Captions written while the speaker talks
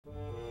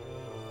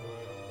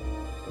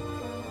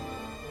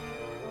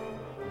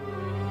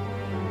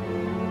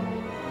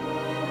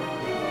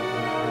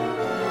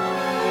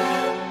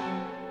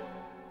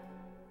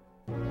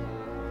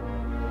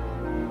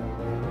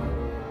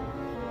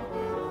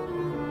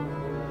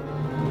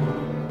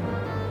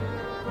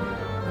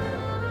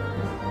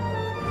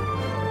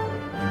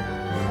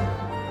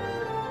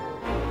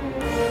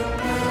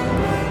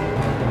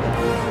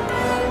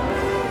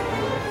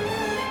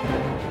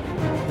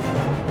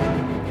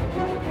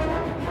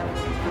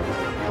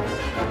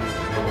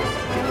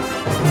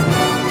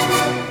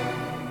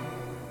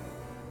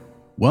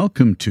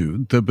Welcome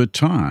to The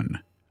Baton,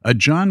 a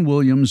John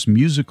Williams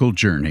musical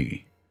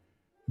journey.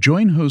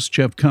 Join host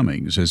Jeff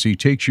Commings as he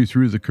takes you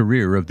through the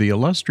career of the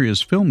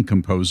illustrious film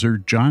composer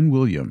John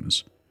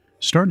Williams,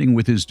 starting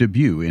with his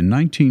debut in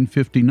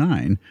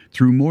 1959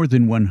 through more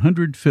than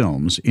 100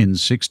 films in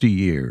 60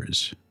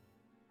 years.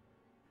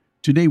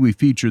 Today we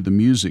feature the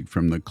music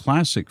from the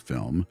classic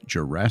film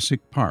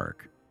Jurassic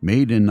Park,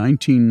 made in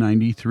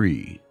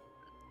 1993.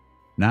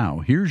 Now,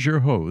 here's your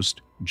host,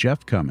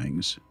 Jeff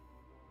Commings.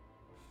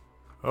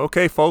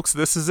 Okay, folks,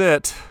 this is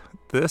it.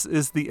 This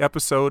is the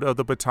episode of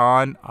The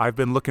Baton I've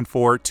been looking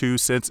forward to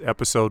since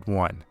episode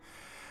 1.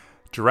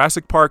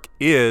 Jurassic Park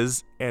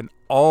is, and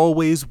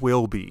always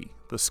will be,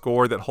 the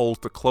score that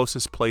holds the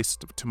closest place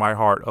to my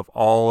heart of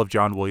all of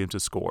John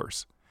Williams'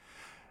 scores.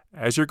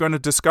 As you're going to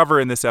discover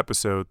in this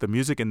episode, the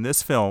music in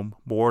this film,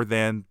 more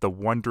than the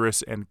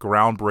wondrous and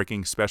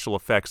groundbreaking special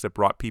effects that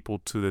brought people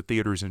to the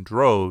theaters in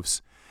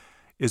droves,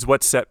 is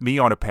what set me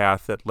on a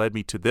path that led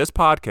me to this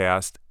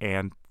podcast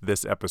and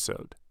this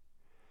episode.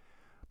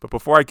 But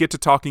before I get to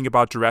talking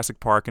about Jurassic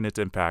Park and its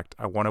impact,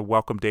 I want to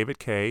welcome David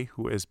Kay,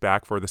 who is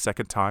back for the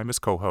second time as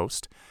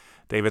co-host.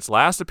 David's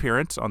last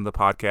appearance on the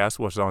podcast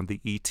was on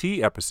the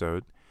E.T.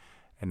 episode,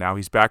 and now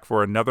he's back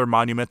for another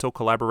monumental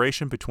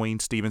collaboration between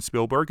Steven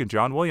Spielberg and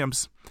John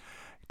Williams.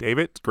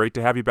 David, it's great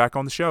to have you back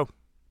on the show.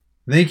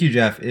 Thank you,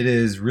 Jeff. It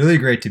is really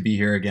great to be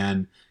here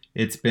again.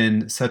 It's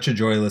been such a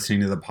joy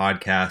listening to the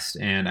podcast,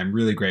 and I'm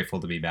really grateful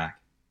to be back.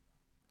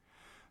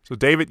 So,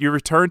 David, you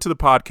returned to the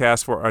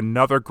podcast for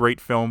another great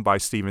film by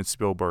Steven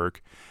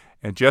Spielberg.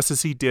 And just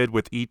as he did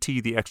with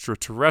E.T. the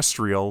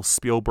Extraterrestrial,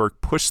 Spielberg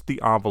pushed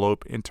the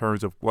envelope in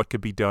terms of what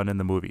could be done in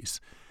the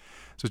movies.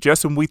 So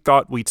just when we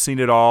thought we'd seen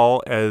it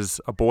all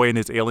as a boy and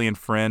his alien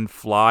friend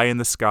fly in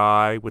the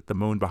sky with the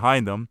moon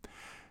behind them,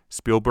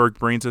 Spielberg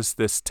brings us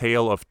this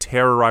tale of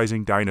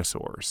terrorizing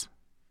dinosaurs.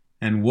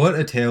 And what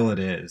a tale it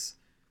is.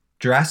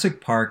 Jurassic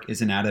Park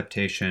is an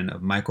adaptation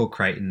of Michael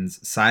Crichton's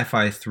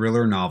sci-fi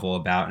thriller novel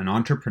about an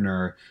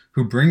entrepreneur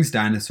who brings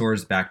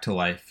dinosaurs back to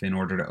life in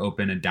order to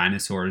open a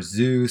dinosaur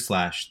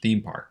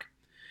zoo/theme park.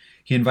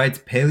 He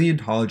invites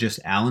paleontologist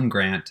Alan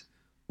Grant,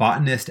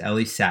 botanist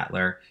Ellie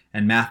Sattler,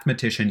 and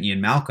mathematician Ian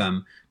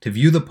Malcolm to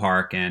view the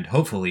park and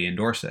hopefully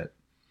endorse it.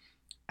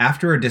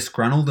 After a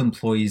disgruntled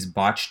employee's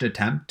botched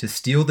attempt to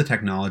steal the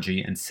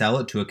technology and sell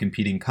it to a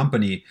competing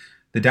company,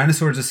 the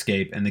dinosaurs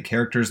escape and the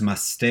characters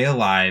must stay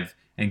alive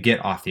and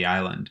get off the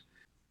island.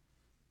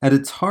 At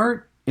its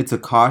heart, it's a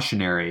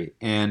cautionary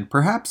and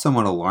perhaps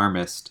somewhat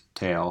alarmist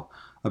tale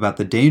about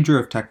the danger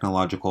of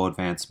technological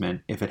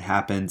advancement if it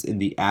happens in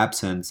the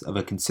absence of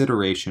a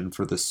consideration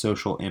for the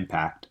social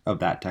impact of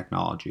that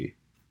technology.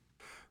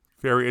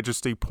 Very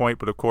interesting point,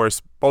 but of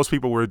course, most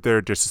people were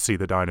there just to see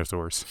the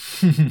dinosaurs.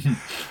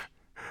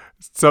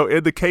 So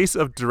in the case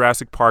of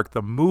Jurassic Park,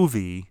 the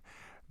movie,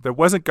 there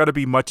wasn't going to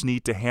be much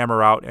need to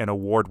hammer out an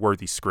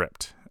award-worthy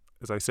script.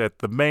 As I said,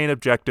 the main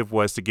objective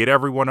was to get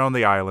everyone on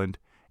the island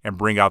and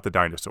bring out the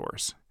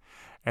dinosaurs.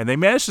 And they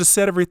managed to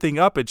set everything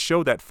up and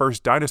show that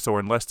first dinosaur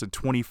in less than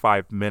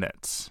 25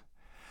 minutes.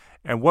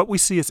 And what we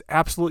see is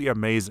absolutely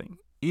amazing.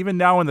 Even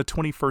now in the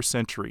 21st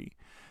century,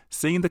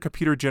 seeing the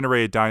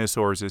computer-generated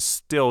dinosaurs is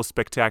still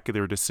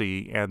spectacular to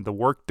see, and the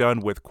work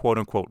done with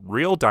quote-unquote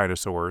real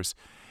dinosaurs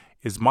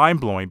is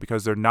mind-blowing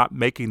because they're not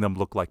making them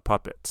look like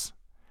puppets.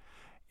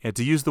 And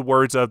to use the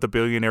words of the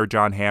billionaire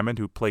John Hammond,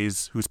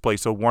 who's played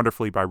so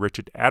wonderfully by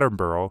Richard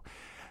Attenborough,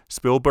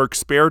 Spielberg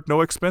spared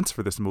no expense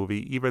for this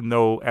movie, even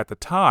though at the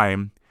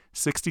time,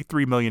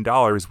 $63 million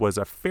was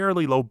a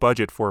fairly low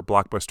budget for a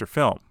blockbuster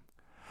film.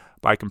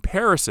 By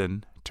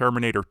comparison,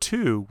 Terminator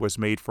 2 was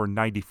made for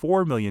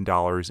 $94 million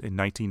in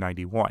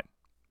 1991.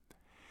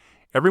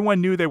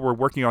 Everyone knew they were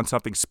working on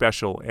something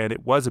special, and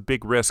it was a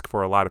big risk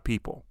for a lot of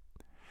people.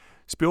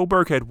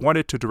 Spielberg had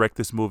wanted to direct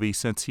this movie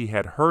since he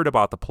had heard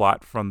about the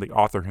plot from the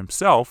author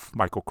himself,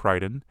 Michael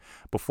Crichton,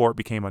 before it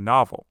became a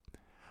novel.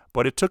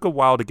 But it took a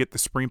while to get the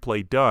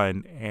screenplay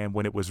done, and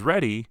when it was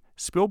ready,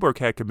 Spielberg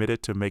had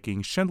committed to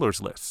making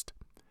Schindler's List.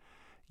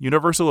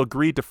 Universal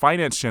agreed to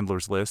finance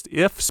Schindler's List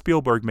if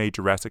Spielberg made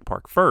Jurassic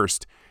Park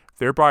first,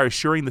 thereby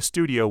assuring the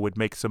studio would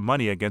make some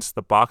money against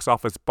the box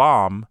office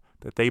bomb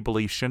that they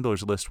believed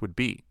Schindler's List would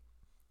be.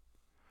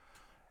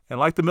 And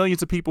like the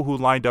millions of people who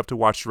lined up to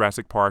watch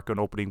Jurassic Park on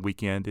opening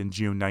weekend in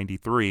June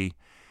 '93,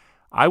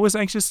 I was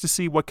anxious to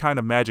see what kind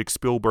of magic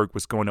Spielberg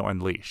was going to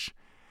unleash.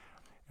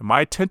 And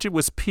my attention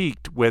was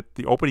piqued with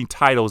the opening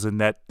titles in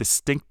that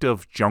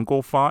distinctive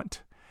jungle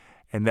font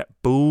and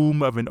that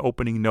boom of an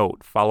opening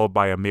note followed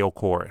by a male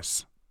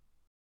chorus.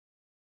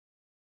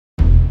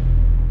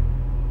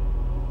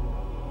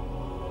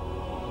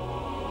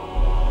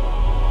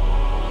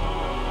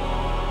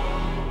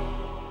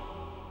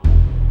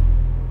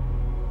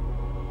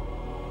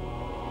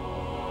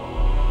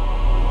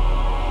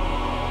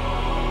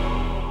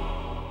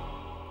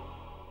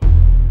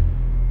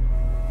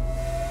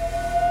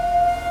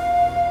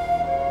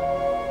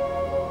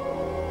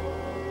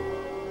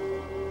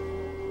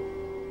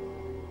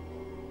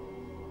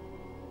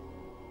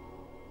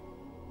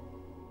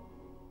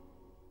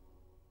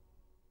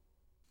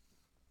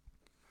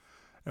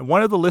 And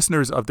one of the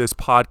listeners of this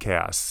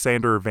podcast,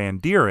 Sander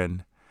Van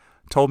Dieren,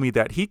 told me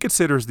that he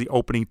considers the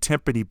opening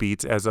timpani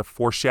beats as a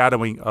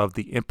foreshadowing of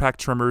the impact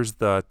tremors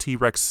the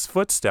T-Rex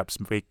footsteps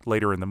make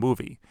later in the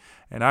movie.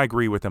 And I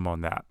agree with him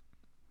on that.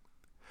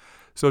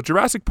 So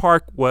Jurassic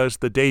Park was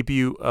the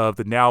debut of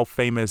the now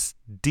famous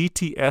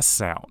DTS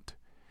sound,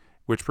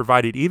 which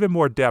provided even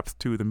more depth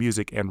to the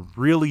music and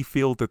really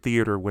filled the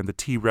theater when the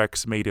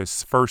T-Rex made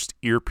his first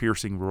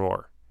ear-piercing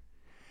roar.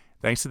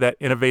 Thanks to that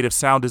innovative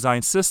sound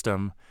design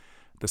system,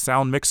 the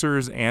sound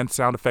mixers and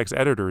sound effects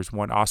editors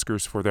won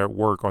Oscars for their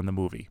work on the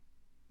movie.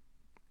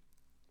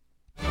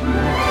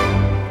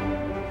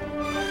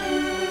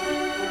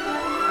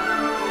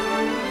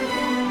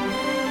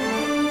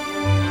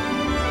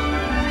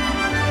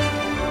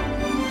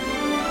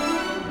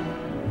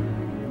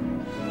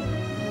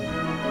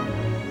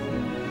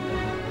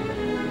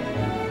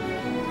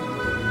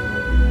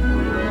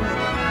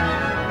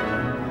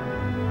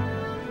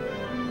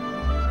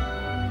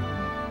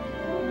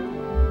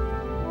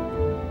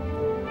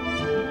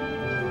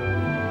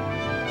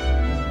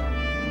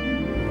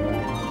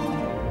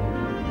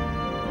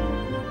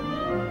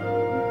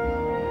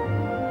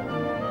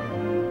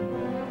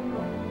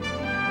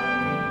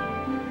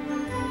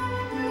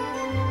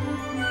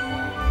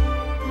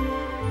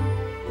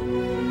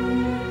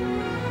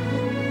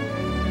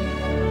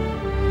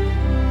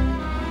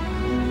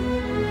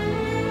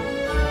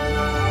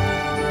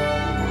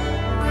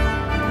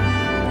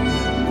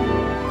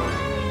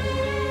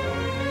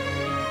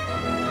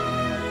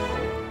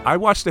 I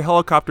watched the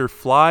helicopter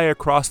fly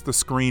across the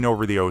screen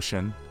over the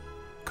ocean,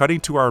 cutting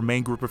to our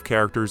main group of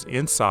characters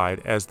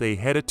inside as they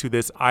headed to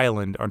this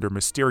island under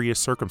mysterious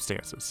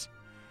circumstances.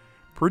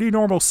 Pretty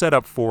normal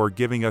setup for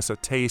giving us a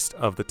taste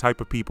of the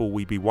type of people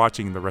we'd be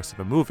watching the rest of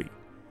the movie.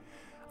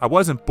 I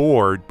wasn't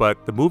bored,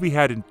 but the movie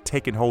hadn't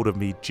taken hold of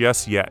me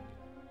just yet.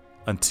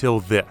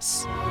 Until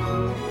this.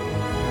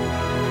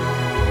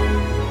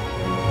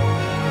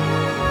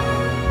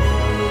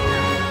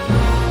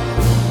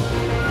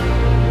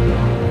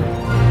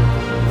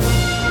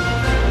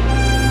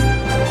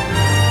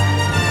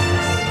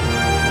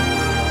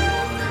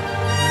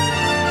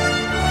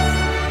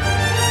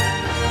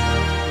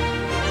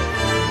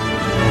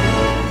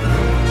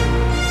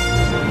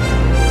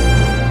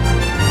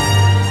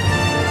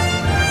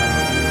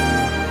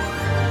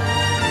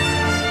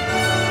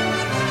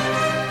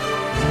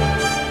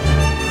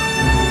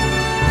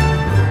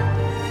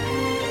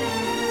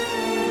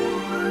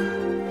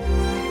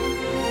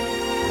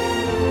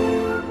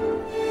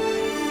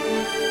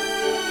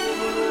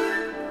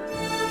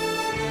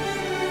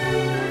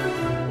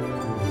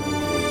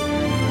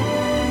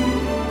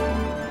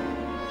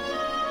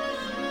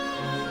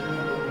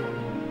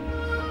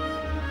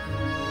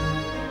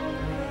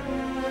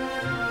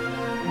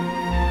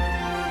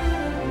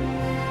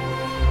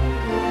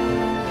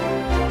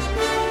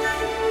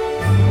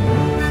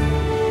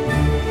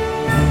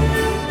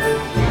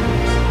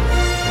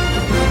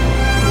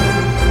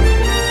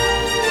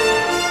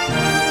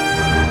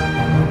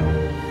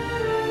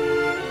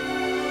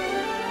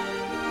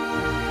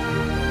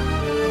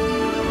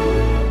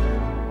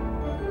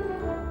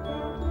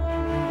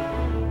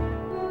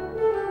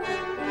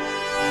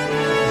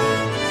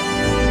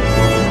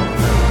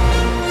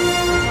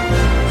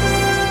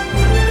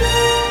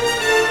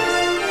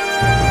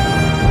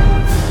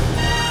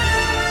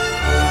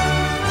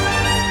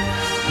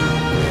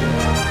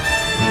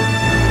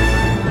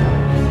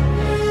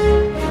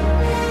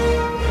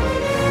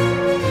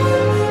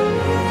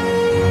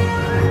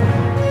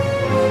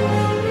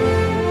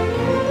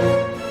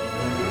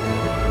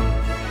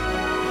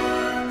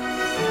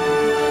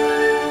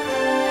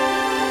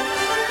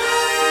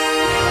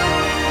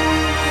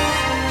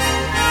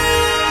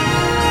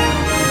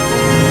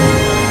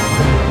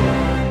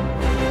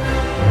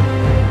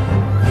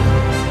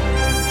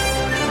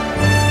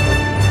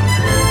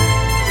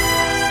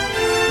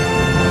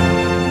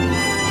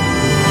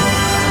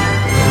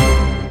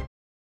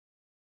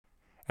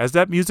 As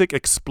that music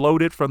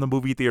exploded from the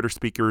movie theater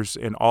speakers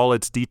in all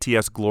its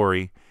DTS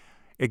glory,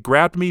 it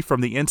grabbed me from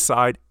the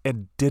inside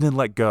and didn't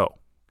let go.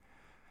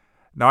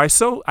 Now,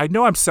 I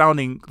know I'm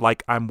sounding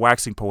like I'm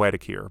waxing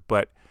poetic here,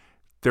 but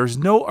there's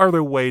no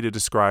other way to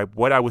describe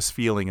what I was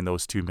feeling in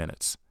those 2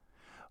 minutes.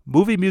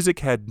 Movie music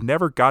had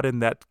never gotten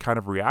that kind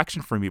of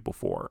reaction from me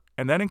before,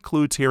 and that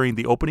includes hearing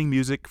the opening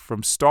music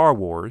from Star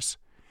Wars,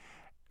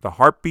 the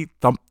heartbeat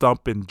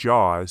thump-thump in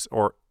Jaws,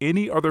 or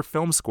any other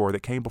film score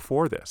that came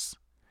before this.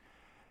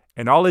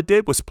 And all it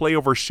did was play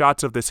over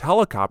shots of this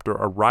helicopter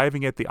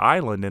arriving at the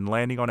island and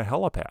landing on a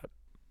helipad.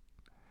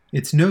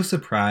 It's no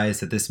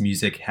surprise that this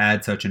music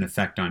had such an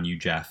effect on you,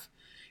 Jeff.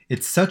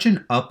 It's such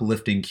an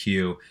uplifting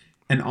cue,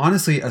 and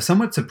honestly, a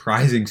somewhat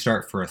surprising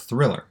start for a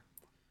thriller.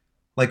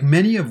 Like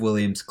many of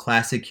Williams'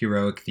 classic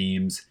heroic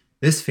themes,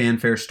 this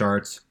fanfare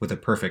starts with a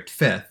perfect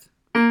fifth,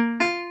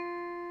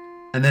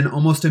 and then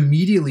almost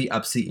immediately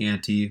ups the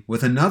ante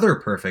with another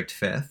perfect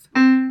fifth,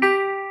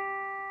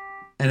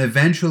 and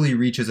eventually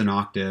reaches an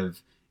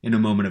octave in a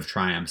moment of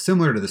triumph,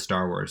 similar to the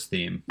Star Wars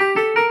theme.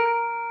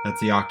 That's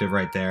the octave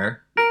right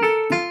there.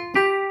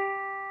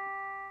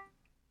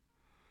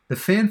 the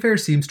fanfare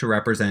seems to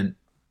represent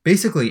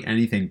basically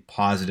anything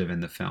positive in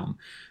the film.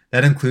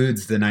 That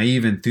includes the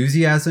naive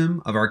enthusiasm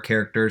of our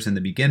characters in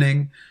the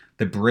beginning,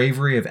 the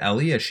bravery of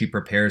Ellie as she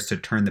prepares to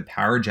turn the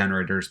power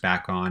generators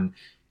back on,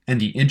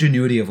 and the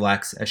ingenuity of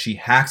Lex as she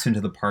hacks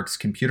into the park's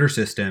computer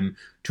system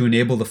to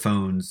enable the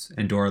phones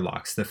and door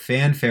locks. The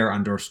fanfare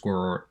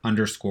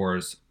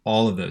underscores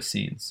all of those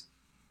scenes.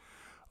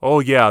 Oh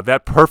yeah,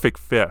 that perfect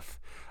fifth.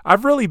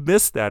 I've really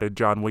missed that in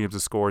John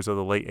Williams' scores of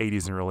the late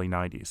 80s and early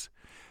 90s.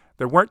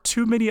 There weren't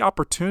too many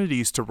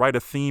opportunities to write a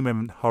theme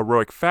in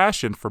heroic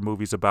fashion for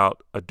movies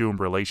about a doomed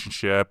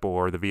relationship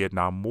or the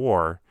Vietnam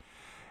War.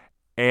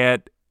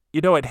 And,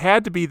 it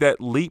had to be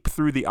that leap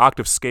through the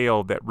octave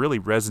scale that really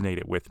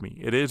resonated with me.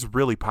 It is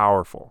really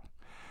powerful.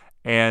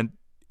 And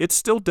it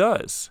still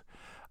does.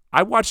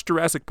 I watched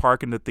Jurassic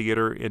Park in the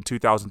theater in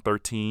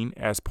 2013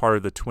 as part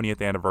of the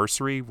 20th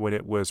anniversary when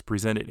it was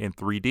presented in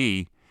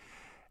 3D.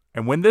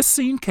 And when this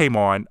scene came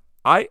on,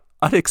 I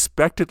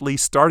unexpectedly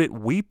started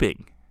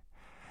weeping.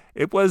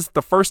 It was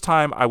the first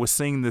time I was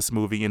seeing this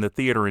movie in the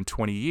theater in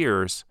 20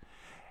 years,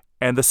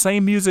 and the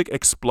same music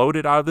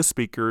exploded out of the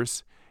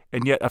speakers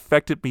and yet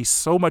affected me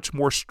so much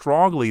more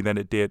strongly than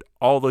it did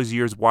all those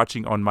years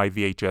watching on my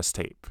VHS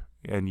tape.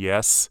 And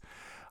yes,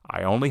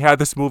 I only had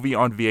this movie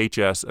on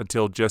VHS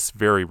until just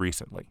very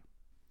recently.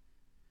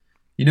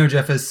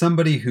 Jeff, as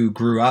somebody who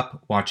grew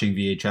up watching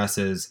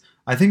VHSs,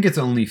 I think it's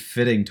only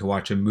fitting to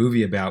watch a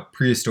movie about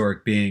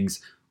prehistoric beings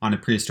on a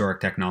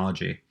prehistoric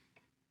technology.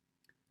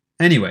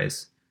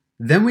 Anyways,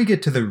 then we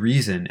get to the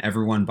reason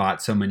everyone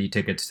bought so many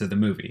tickets to the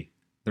movie,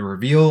 the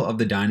reveal of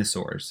the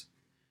dinosaurs.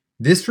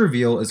 This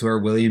reveal is where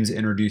Williams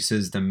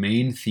introduces the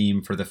main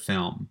theme for the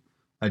film,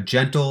 a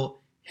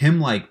gentle,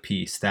 hymn-like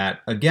piece that,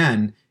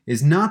 again,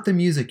 is not the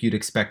music you'd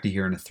expect to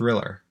hear in a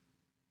thriller.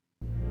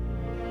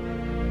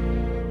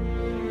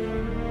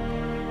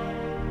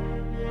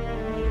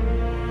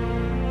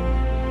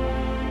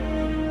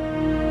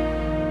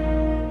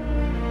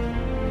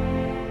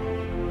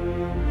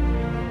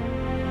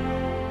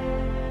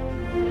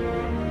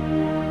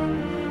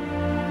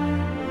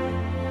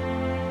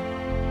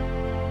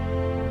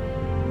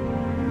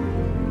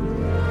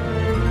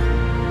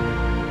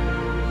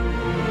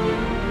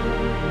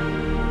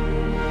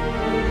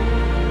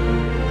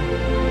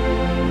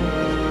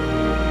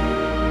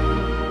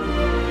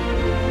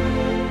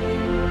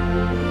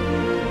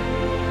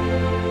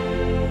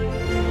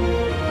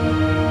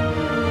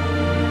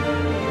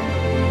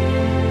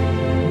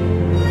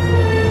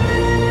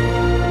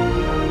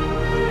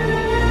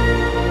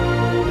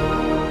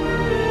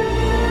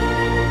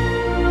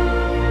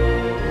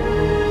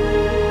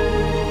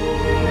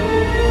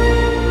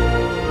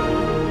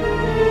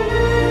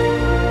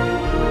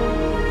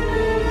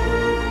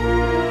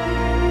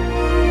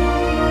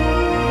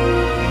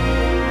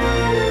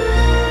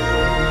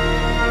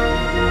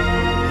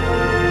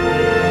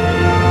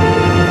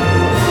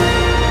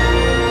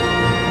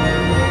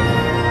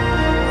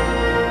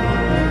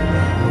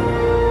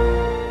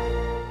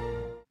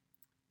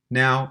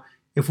 Now,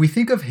 if we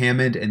think of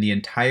Hammond and the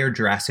entire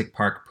Jurassic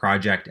Park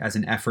project as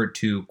an effort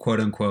to,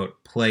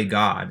 quote-unquote, play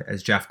God,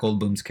 as Jeff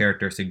Goldblum's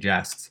character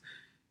suggests,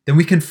 then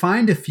we can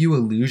find a few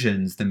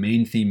allusions the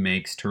main theme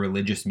makes to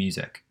religious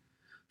music.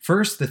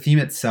 First, the theme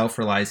itself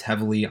relies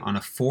heavily on a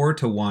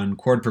 4-to-1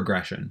 chord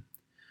progression.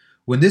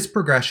 When this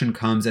progression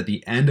comes at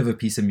the end of a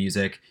piece of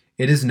music,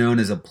 it is known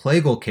as a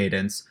plagal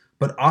cadence,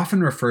 but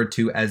often referred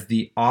to as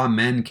the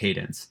Amen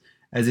cadence,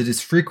 as it is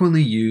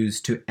frequently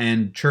used to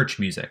end church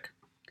music.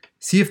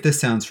 See if this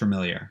sounds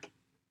familiar.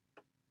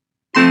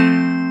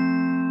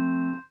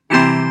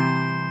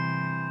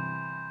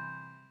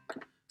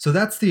 So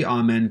that's the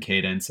Amen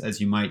cadence, as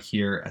you might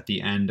hear at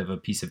the end of a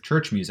piece of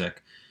church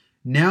music.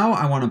 Now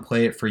I want to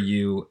play it for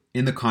you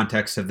in the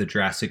context of the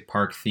Jurassic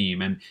Park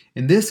theme. And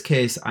in this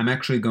case, I'm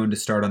actually going to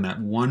start on that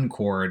one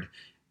chord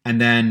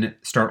and then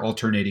start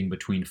alternating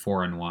between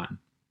 4 and 1.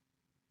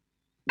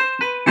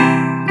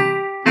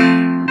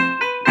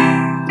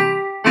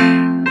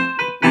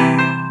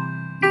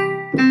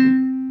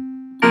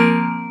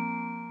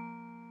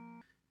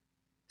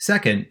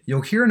 Second,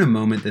 you'll hear in a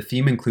moment the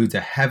theme includes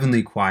a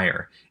heavenly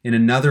choir in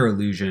another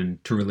allusion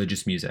to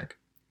religious music.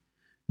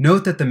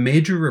 Note that the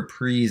major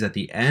reprise at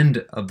the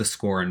end of the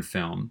score and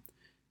film,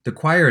 the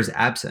choir is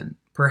absent,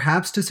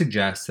 perhaps to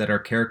suggest that our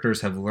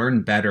characters have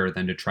learned better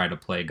than to try to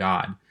play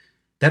God.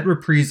 That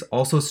reprise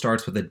also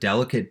starts with a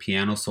delicate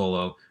piano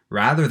solo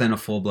rather than a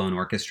full-blown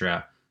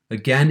orchestra,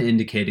 again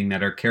indicating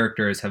that our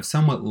characters have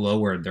somewhat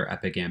lowered their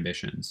epic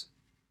ambitions.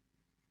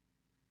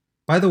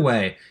 By the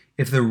way,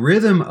 if the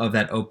rhythm of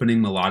that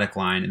opening melodic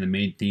line in the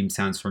main theme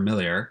sounds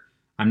familiar,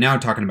 I'm now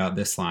talking about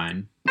this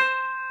line.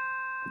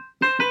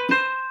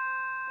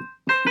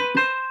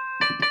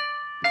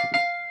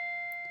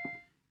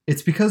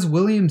 It's because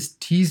Williams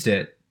teased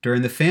it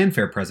during the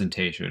fanfare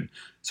presentation,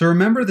 so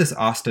remember this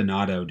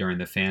ostinato during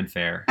the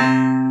fanfare.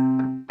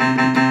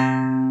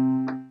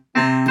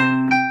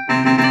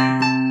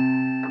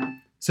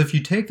 So if you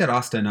take that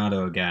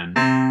ostinato again,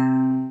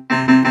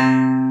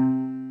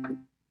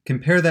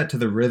 compare that to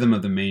the rhythm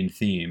of the main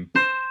theme.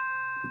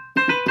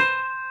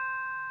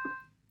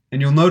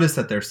 And you'll notice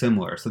that they're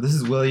similar. So this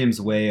is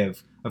Williams' way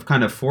of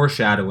kind of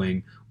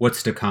foreshadowing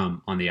what's to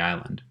come on the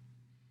island.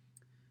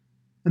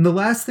 And the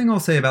last thing I'll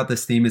say about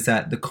this theme is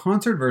that the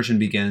concert version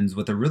begins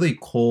with a really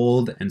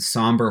cold and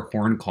somber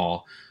horn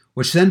call,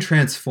 which then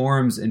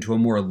transforms into a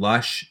more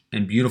lush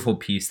and beautiful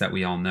piece that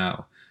we all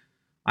know.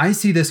 I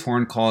see this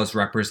horn call as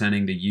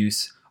representing the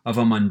use of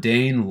a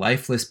mundane,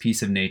 lifeless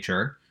piece of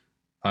nature,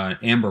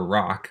 amber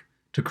rock,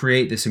 to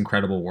create this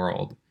incredible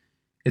world.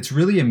 It's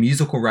really a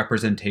musical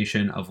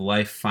representation of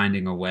life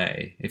finding a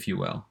way, if you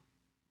will.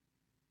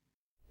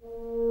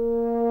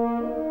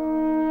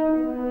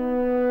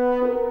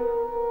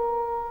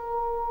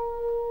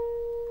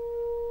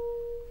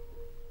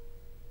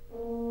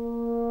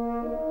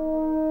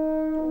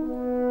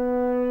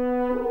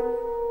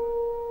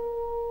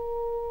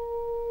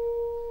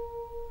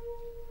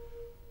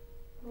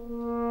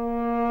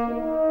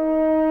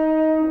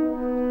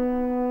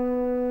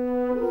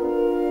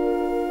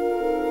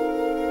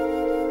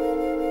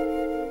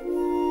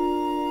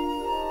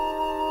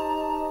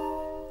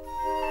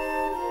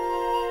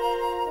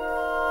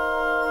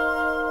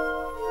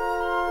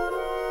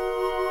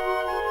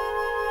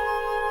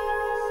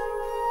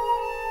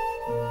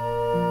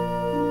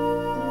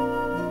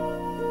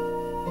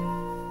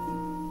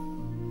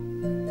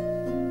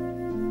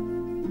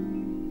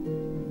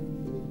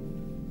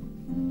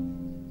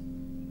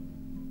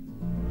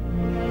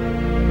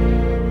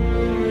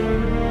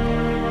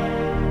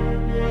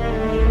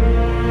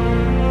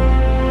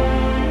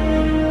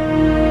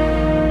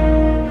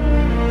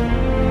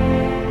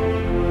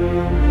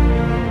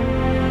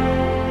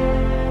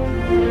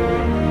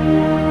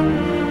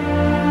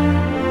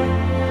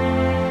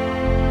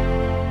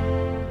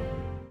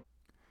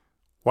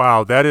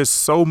 Wow, that is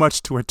so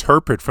much to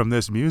interpret from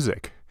this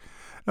music.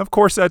 Of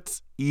course,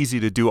 that's easy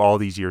to do all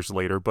these years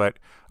later, but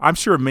I'm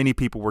sure many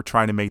people were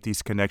trying to make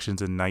these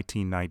connections in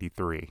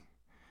 1993.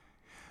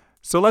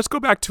 So let's go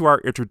back to our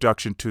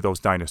introduction to those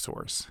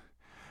dinosaurs.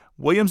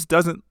 Williams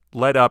doesn't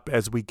let up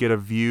as we get a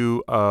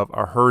view of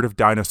a herd of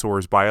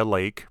dinosaurs by a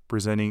lake,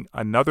 presenting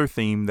another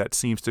theme that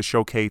seems to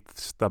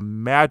showcase the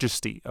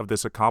majesty of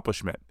this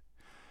accomplishment.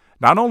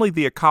 Not only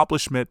the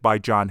accomplishment by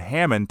John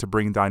Hammond to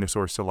bring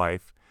dinosaurs to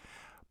life,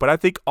 but I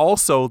think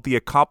also the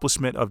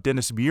accomplishment of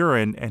Dennis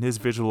Muren and his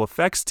visual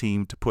effects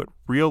team to put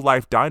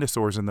real-life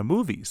dinosaurs in the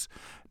movies,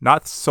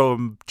 not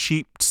some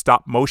cheap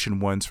stop-motion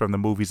ones from the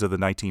movies of the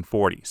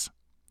 1940s.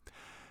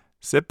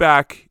 Sit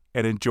back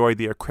and enjoy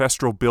the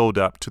orchestral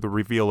build-up to the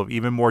reveal of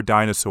even more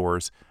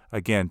dinosaurs,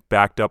 again,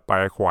 backed up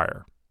by a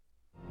choir.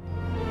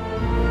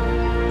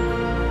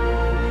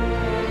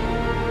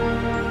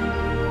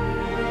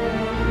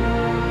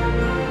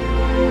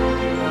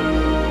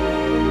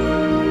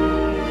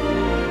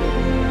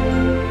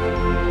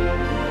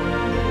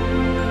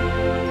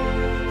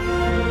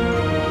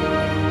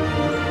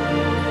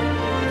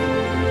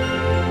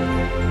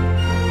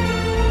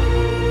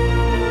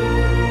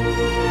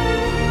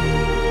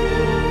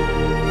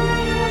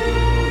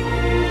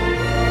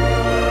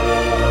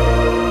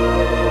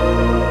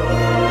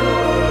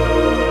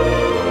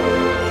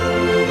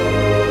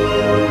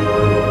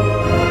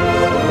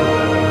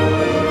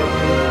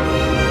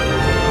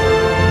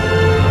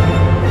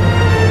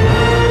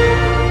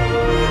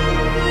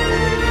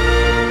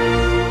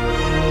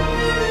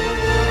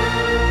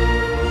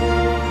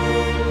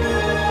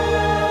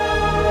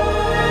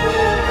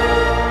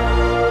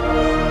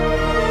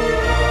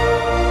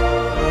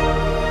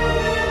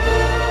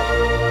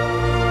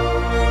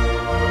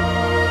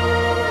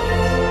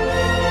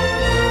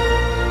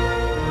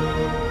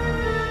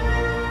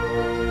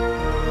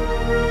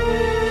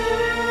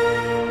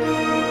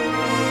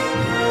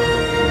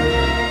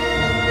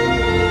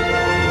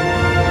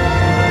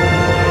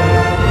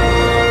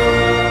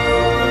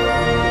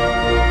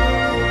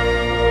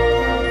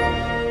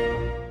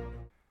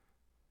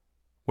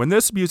 When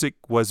this music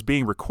was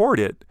being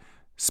recorded,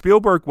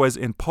 Spielberg was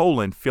in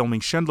Poland filming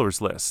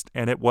Schindler's List,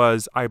 and it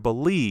was, I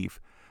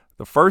believe,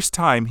 the first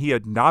time he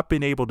had not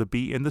been able to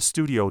be in the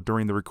studio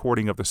during the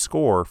recording of the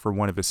score for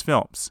one of his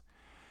films.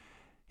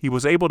 He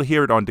was able to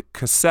hear it on the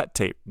cassette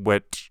tape,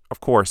 which, of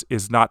course,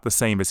 is not the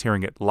same as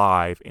hearing it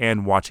live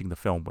and watching the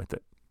film with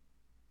it.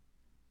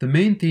 The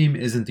main theme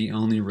isn't the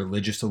only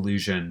religious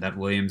allusion that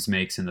Williams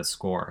makes in the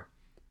score.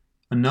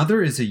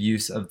 Another is a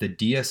use of the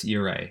Dies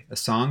Irae, a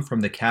song from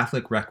the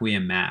Catholic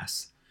Requiem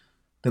Mass.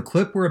 The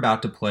clip we're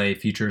about to play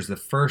features the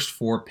first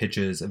 4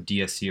 pitches of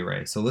Dies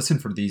Irae, so listen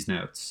for these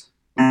notes.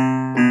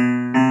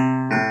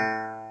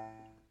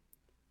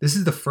 This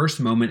is the first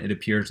moment it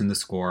appears in the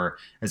score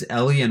as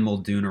Ellie and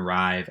Muldoon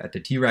arrive at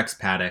the T-Rex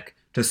paddock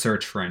to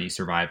search for any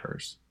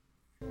survivors.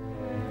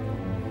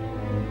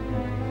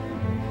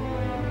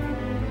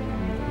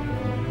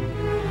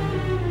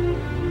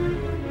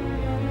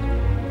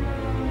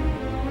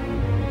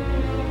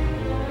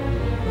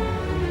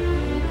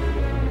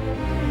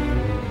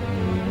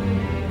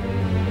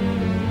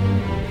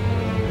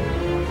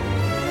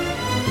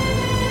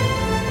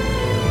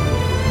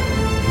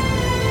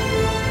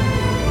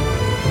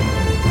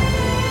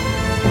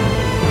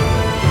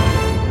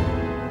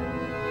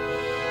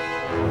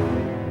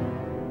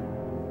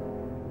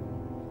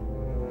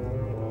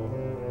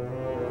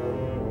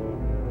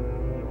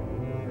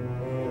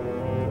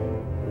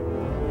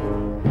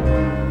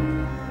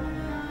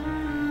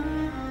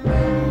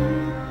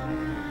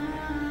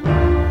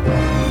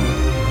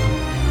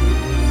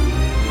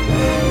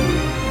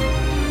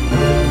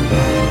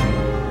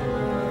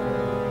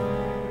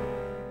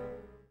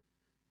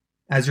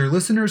 As your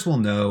listeners will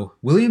know,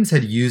 Williams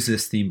had used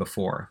this theme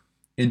before.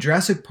 In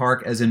Jurassic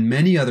Park, as in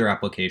many other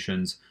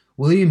applications,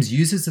 Williams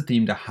uses the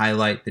theme to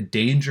highlight the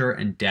danger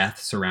and death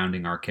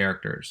surrounding our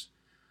characters.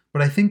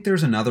 But I think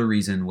there's another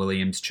reason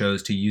Williams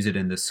chose to use it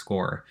in this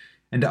score,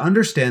 and to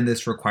understand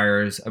this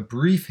requires a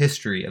brief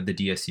history of the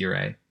Dies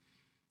Irae.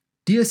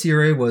 Dies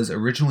Irae was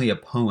originally a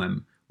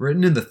poem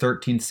written in the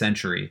 13th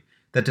century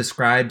that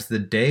describes the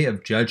Day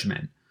of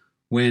Judgment,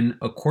 when,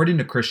 according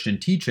to Christian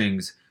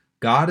teachings,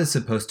 God is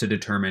supposed to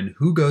determine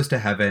who goes to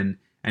heaven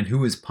and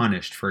who is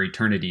punished for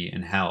eternity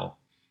in hell.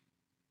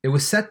 It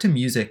was set to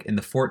music in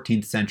the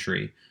 14th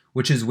century,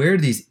 which is where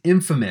these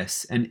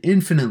infamous and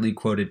infinitely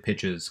quoted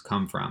pitches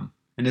come from.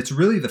 And it's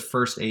really the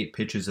first 8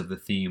 pitches of the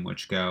theme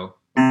which go.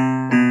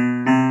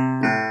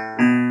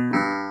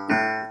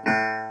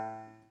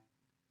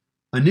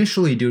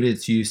 Initially, due to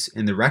its use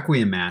in the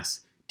Requiem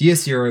Mass,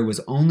 Dies Irae was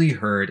only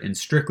heard in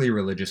strictly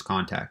religious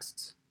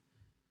contexts.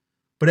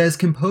 But as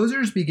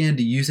composers began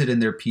to use it in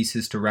their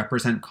pieces to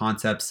represent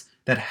concepts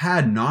that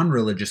had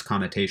non-religious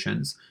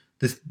connotations,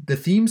 the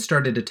theme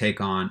started to take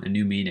on a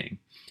new meaning.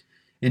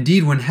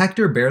 Indeed, when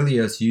Hector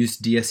Berlioz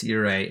used Dies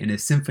Irae in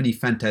his Symphonie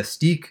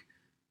Fantastique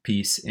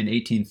piece in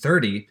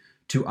 1830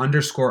 to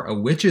underscore a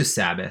witch's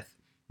Sabbath,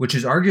 which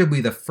is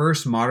arguably the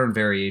first modern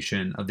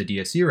variation of the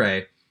Dies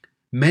Irae,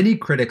 many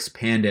critics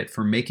panned it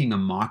for making a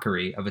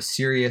mockery of a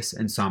serious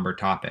and somber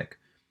topic.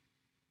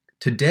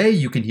 Today,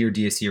 you can hear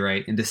Dies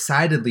Irae in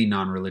decidedly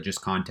non-religious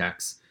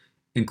contexts,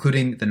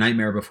 including The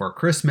Nightmare Before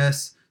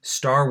Christmas,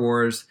 Star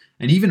Wars,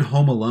 and even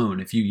Home Alone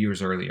a few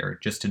years earlier,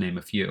 just to name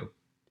a few.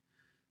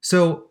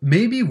 So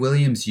maybe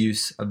Williams'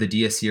 use of the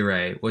Dies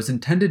Irae was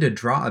intended to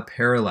draw a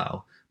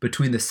parallel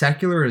between the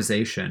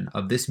secularization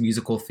of this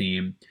musical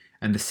theme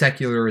and the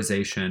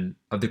secularization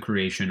of the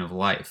creation of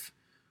life.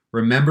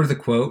 Remember the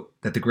quote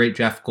that the great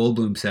Jeff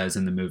Goldblum says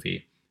in the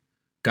movie,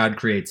 "God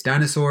creates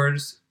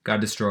dinosaurs, God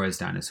destroys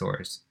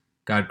dinosaurs.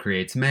 God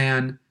creates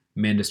man,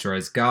 man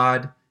destroys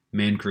God,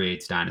 man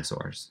creates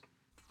dinosaurs."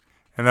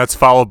 And that's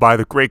followed by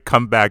the great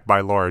comeback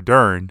by Laura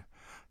Dern.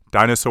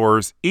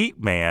 Dinosaurs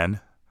eat man,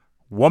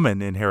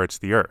 woman inherits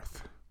the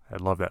earth. I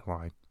love that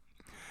line.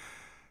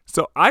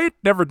 So I had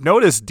never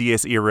noticed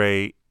Dies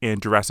Irae in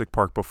Jurassic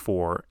Park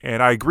before,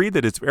 and I agree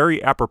that it's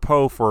very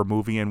apropos for a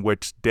movie in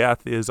which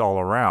death is all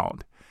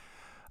around.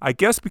 I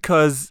guess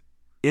because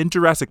in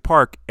Jurassic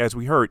Park, as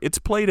we heard, it's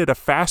played at a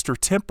faster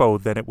tempo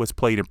than it was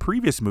played in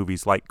previous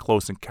movies like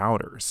Close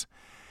Encounters.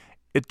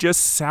 It just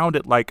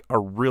sounded like a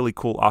really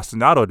cool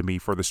ostinato to me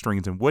for the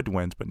strings and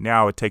woodwinds, but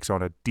now it takes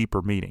on a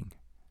deeper meaning.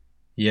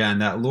 Yeah,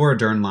 and that Laura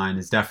Dern line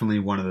is definitely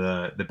one of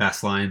the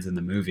best lines in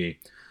the movie.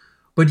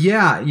 But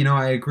yeah,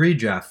 I agree,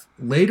 Jeff.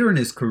 Later in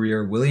his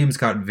career, Williams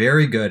got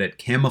very good at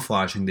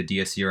camouflaging the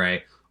Dies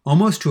Irae,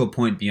 almost to a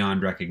point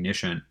beyond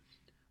recognition.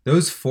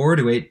 Those 4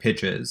 to 8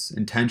 pitches,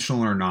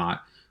 intentional or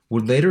not,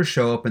 would later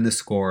show up in the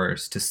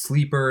scores to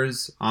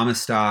Sleepers,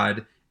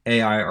 Amistad,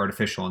 AI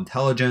Artificial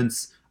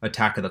Intelligence,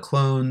 Attack of the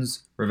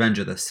Clones, Revenge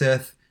of the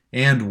Sith,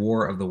 and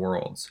War of the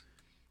Worlds.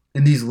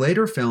 In these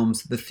later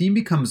films, the theme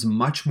becomes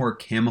much more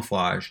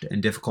camouflaged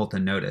and difficult to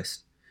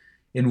notice.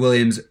 In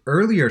Williams'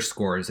 earlier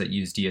scores that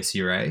used Dies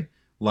Irae,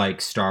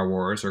 like Star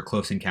Wars or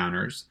Close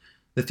Encounters,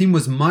 the theme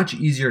was much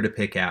easier to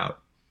pick out.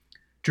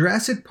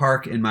 Jurassic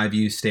Park, in my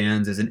view,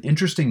 stands as an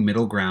interesting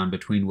middle ground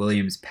between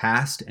Williams'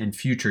 past and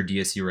future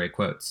Dies Irae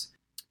quotes.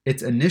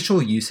 Its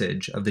initial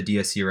usage of the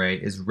Dies Irae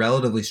is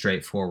relatively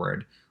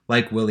straightforward,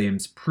 like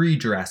Williams'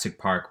 pre-Jurassic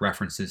Park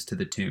references to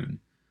the tune.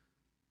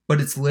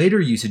 But its later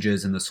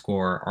usages in the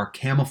score are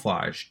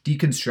camouflaged,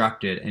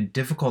 deconstructed, and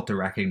difficult to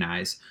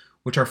recognize,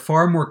 which are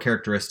far more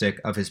characteristic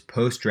of his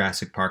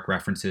post-Jurassic Park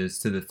references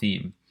to the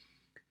theme.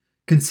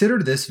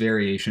 Consider this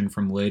variation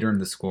from later in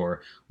the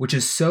score, which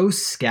is so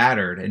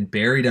scattered and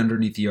buried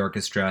underneath the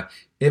orchestra,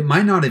 it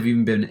might not have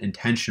even been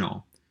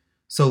intentional.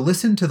 So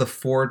listen to the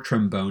 4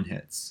 trombone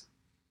hits.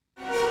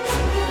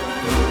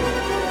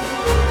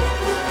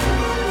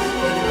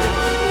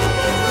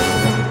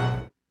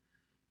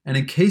 And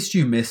in case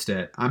you missed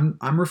it,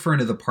 I'm referring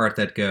to the part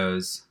that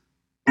goes.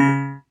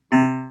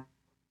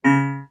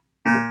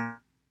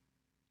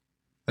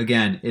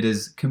 Again, it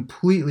is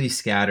completely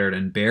scattered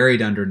and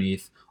buried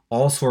underneath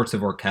all sorts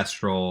of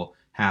orchestral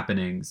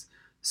happenings.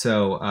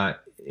 So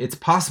it's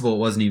possible it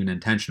wasn't even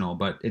intentional,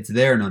 but it's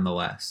there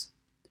nonetheless.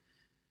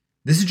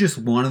 This is just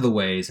one of the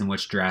ways in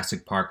which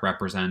Jurassic Park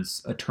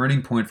represents a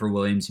turning point for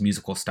Williams'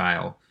 musical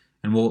style,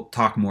 and we'll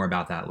talk more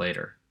about that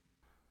later.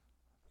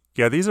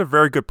 Yeah, these are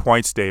very good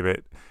points,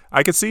 David.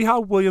 I can see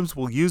how Williams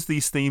will use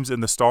these themes in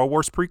the Star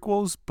Wars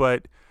prequels,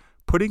 but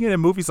putting it in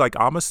movies like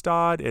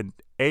Amistad and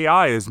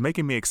AI is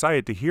making me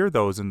excited to hear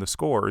those in the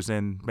scores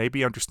and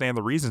maybe understand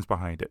the reasons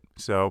behind it.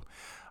 So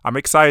I'm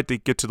excited to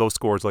get to those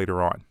scores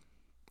later on.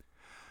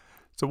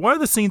 So one of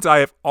the scenes I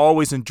have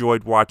always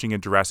enjoyed watching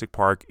in Jurassic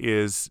Park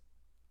is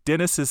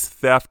Dennis's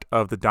theft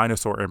of the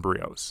dinosaur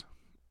embryos.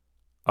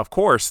 Of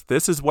course,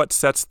 this is what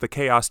sets the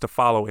chaos to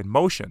follow in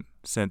motion,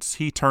 since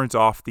he turns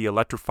off the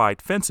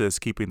electrified fences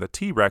keeping the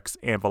T-Rex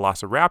and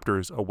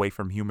velociraptors away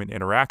from human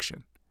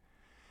interaction.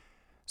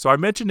 So I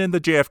mentioned in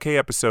the JFK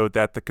episode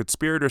that the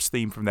conspirators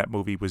theme from that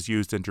movie was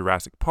used in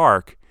Jurassic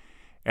Park,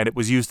 and it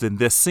was used in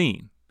this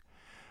scene.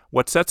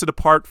 What sets it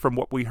apart from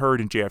what we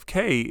heard in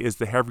JFK is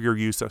the heavier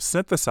use of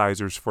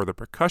synthesizers for the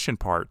percussion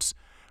parts,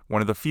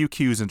 one of the few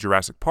cues in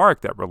Jurassic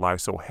Park that rely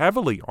so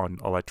heavily on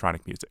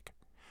electronic music.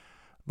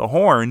 The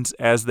horns,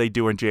 as they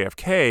do in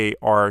JFK,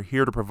 are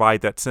here to provide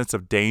that sense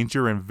of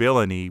danger and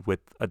villainy with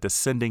a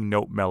descending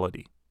note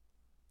melody.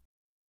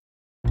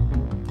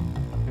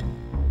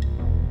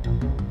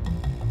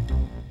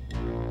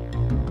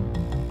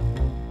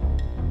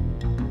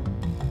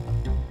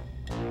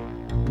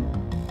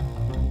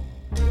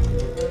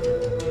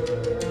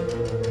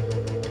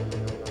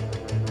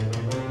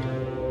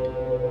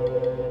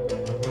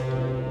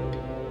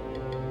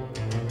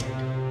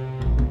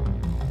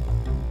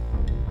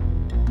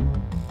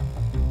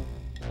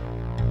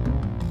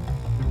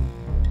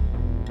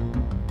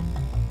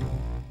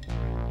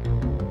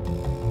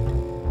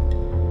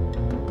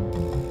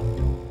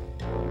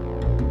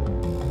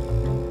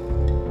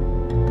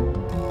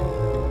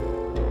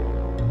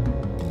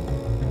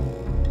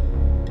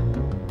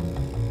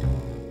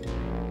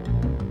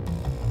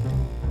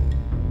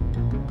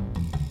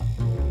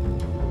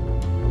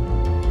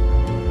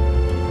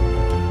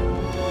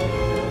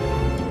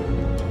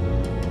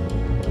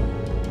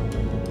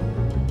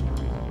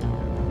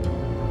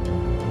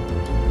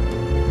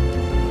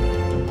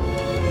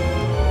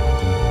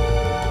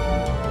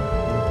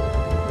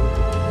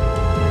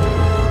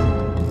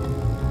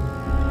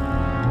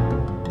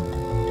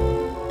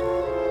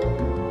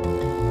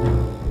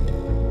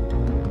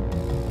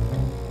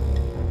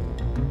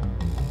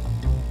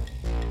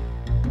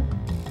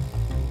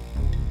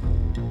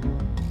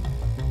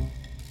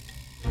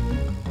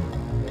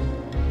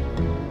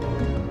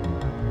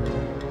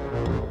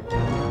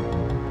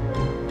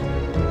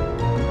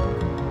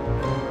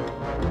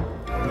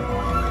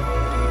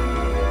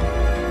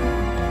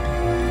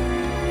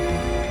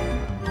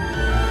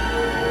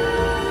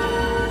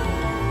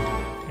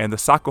 And the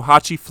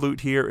shakuhachi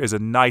flute here is a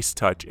nice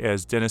touch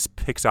as Dennis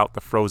picks out the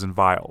frozen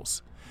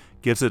vials.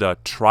 Gives it a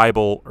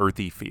tribal,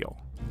 earthy feel.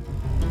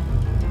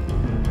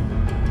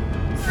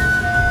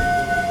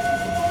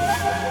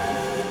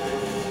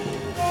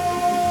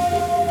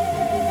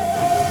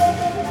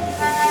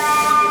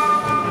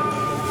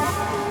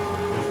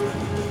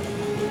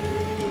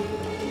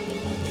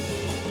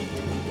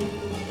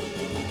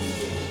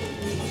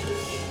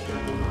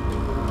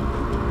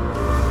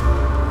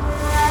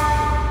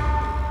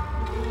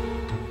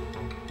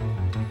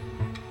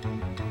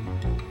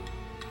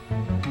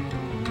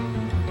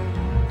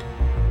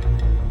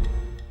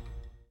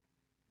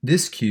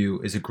 This cue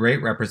is a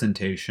great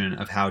representation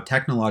of how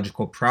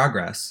technological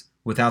progress,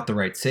 without the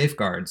right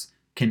safeguards,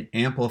 can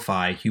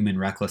amplify human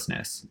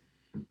recklessness.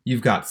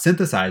 You've got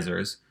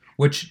synthesizers,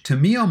 which to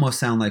me almost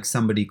sound like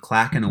somebody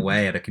clacking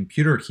away at a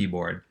computer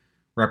keyboard,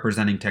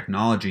 representing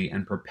technology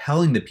and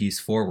propelling the piece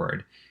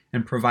forward,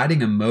 and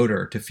providing a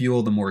motor to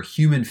fuel the more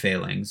human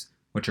failings,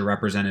 which are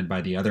represented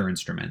by the other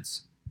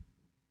instruments.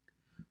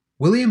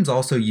 Williams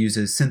also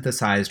uses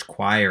synthesized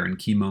choir in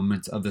key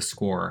moments of the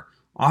score,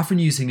 often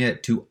using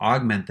it to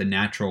augment the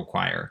natural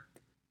choir.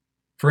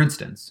 For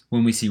instance,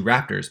 when we see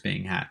raptors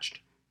being hatched.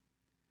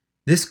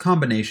 This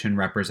combination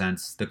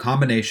represents the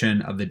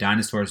combination of the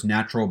dinosaurs'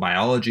 natural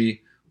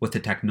biology with the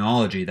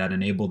technology that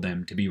enabled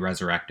them to be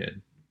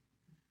resurrected.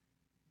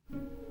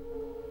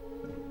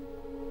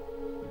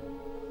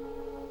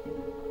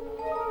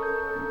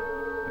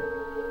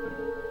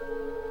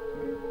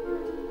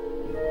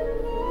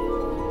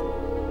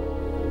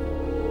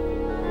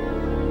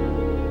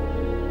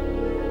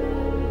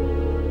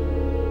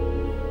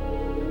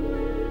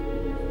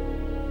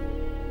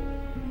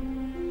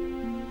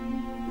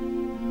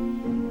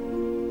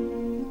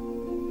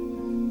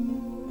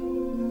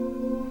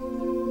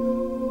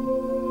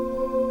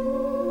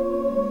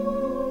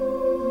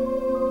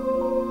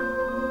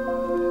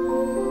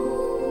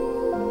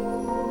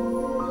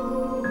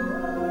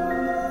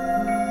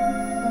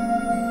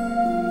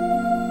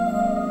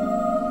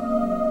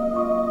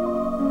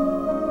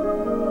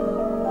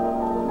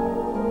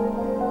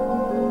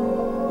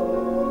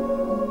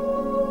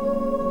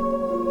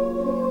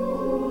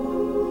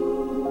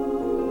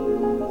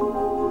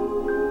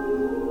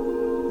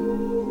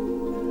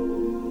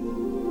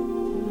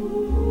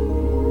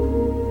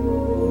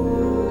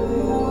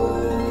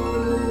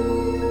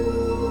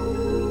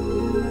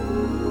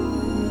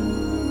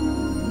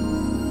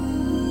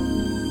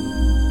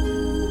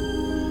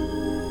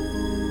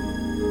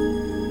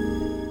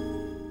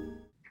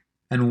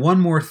 And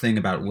one more thing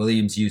about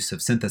Williams' use of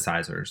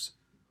synthesizers.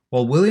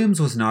 While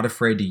Williams was not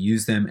afraid to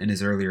use them in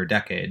his earlier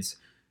decades,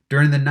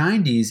 during the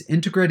 90s,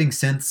 integrating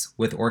synths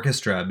with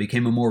orchestra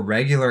became a more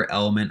regular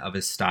element of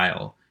his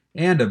style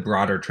and of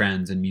broader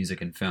trends in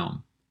music and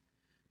film.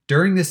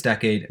 During this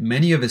decade,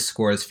 many of his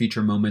scores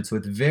feature moments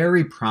with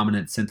very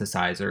prominent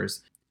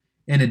synthesizers,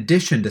 in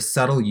addition to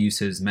subtle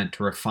uses meant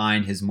to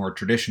refine his more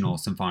traditional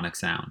symphonic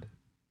sound.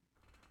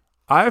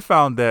 I have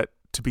found that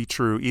to be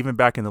true even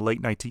back in the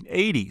late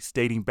 1980s,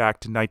 dating back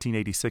to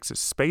 1986's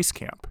Space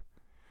Camp.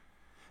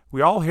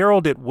 We all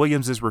heralded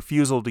Williams'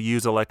 refusal to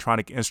use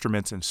electronic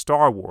instruments in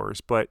Star Wars,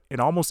 but in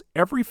almost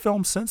every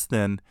film since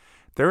then,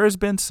 there has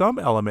been some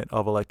element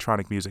of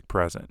electronic music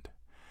present.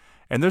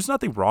 And there's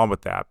nothing wrong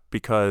with that,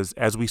 because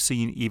as we've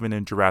seen even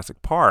in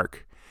Jurassic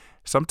Park,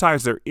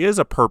 sometimes there is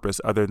a purpose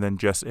other than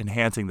just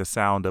enhancing the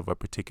sound of a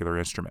particular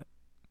instrument.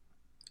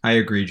 I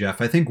agree,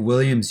 Jeff. I think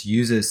Williams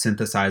uses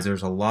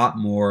synthesizers a lot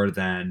more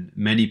than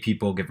many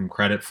people give him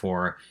credit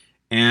for,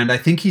 and I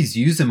think he's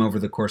used them over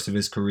the course of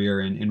his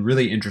career in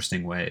really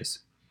interesting ways.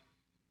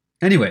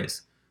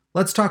 Anyways,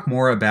 let's talk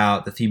more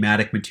about the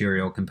thematic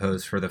material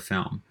composed for the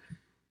film.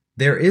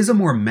 There is a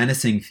more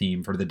menacing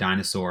theme for the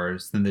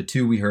dinosaurs than the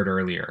two we heard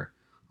earlier.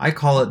 I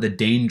call it the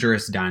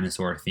dangerous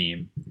dinosaur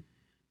theme.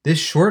 This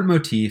short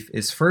motif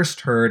is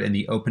first heard in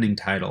the opening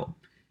title.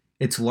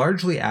 It's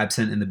largely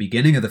absent in the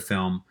beginning of the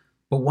film,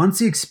 but once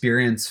the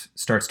experience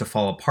starts to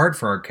fall apart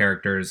for our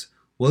characters,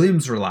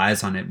 Williams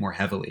relies on it more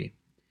heavily.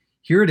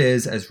 Here it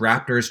is as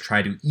raptors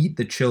try to eat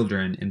the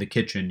children in the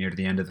kitchen near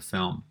the end of the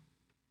film.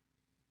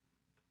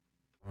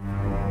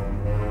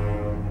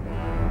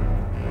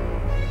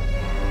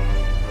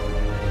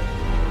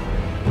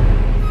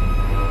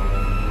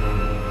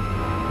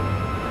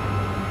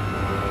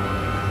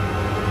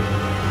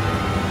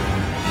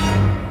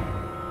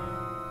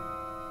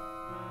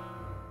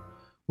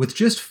 With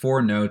just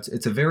 4 notes,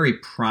 it's a very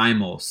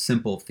primal,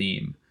 simple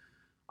theme.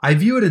 I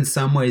view it in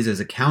some ways as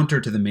a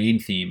counter to the main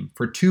theme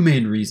for 2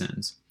 main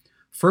reasons.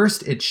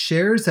 First, it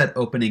shares that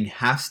opening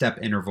half-step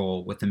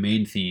interval with the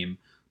main theme,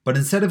 but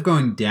instead of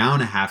going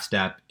down a half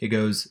step, it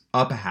goes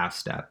up a half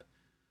step.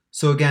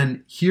 So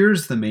again,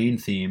 here's the main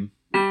theme.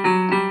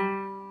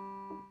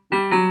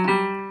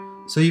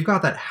 So you've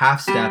got that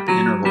half-step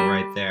interval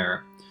right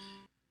there.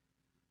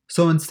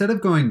 So instead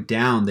of going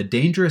down, the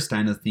Dangerous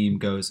Dino theme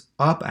goes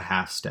up a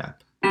half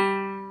step.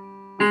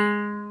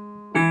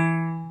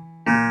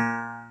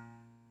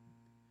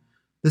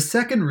 The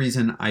second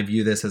reason I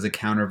view this as a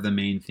counter of the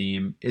main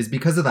theme is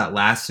because of that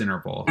last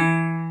interval.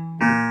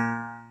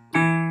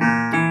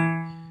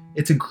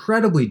 It's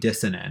incredibly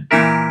dissonant.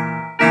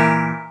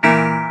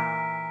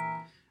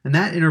 And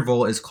that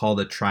interval is called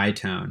a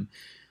tritone.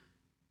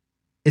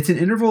 It's an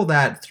interval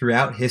that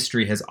throughout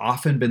history has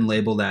often been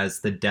labeled as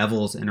the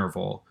devil's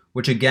interval,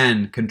 which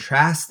again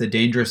contrasts the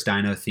Dangerous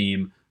Dino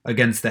theme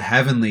against the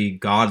heavenly,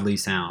 godly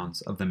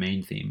sounds of the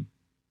main theme.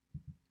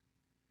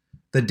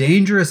 The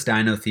Dangerous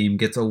Dino theme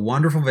gets a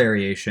wonderful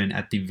variation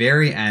at the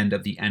very end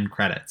of the end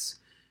credits.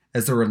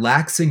 As the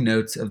relaxing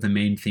notes of the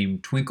main theme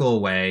twinkle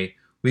away,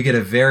 we get a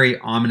very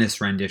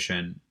ominous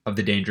rendition of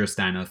the Dangerous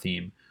Dino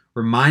theme,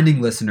 reminding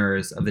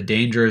listeners of the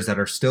dangers that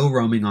are still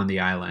roaming on the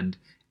island,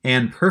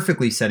 and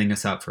perfectly setting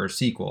us up for a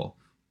sequel,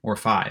 or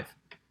 5.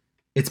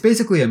 It's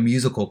basically a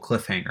musical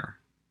cliffhanger.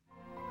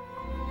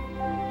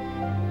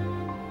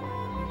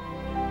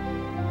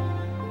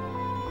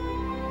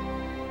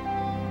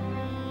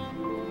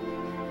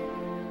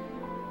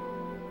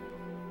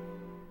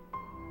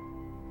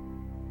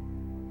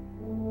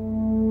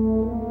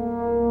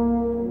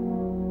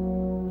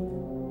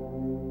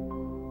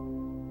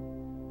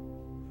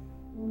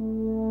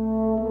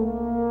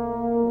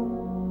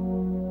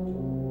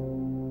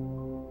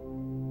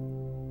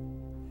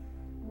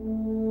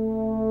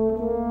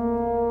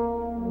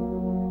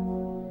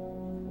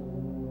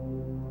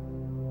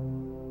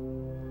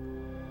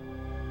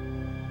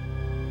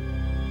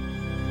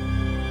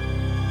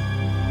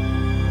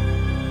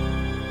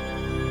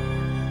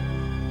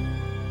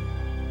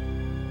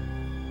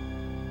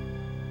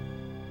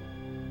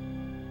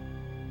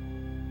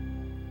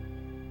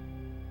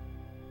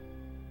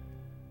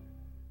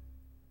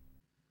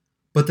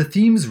 But the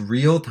theme's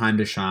real time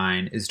to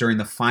shine is during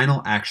the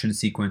final action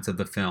sequence of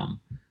the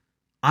film.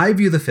 I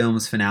view the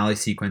film's finale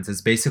sequence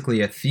as basically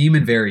a theme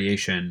and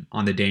variation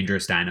on the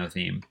Dangerous Dino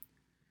theme.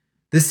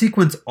 This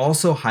sequence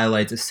also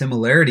highlights a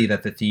similarity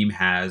that the theme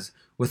has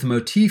with a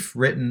motif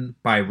written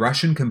by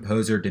Russian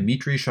composer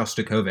Dmitri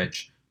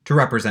Shostakovich to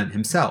represent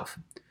himself.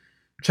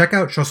 Check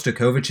out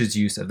Shostakovich's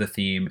use of the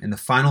theme in the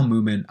final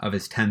movement of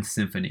his 10th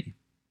Symphony.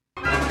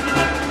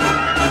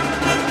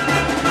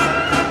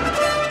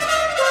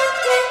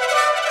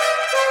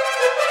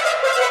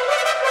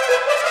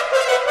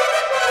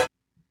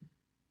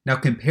 Now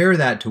compare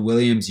that to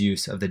Williams'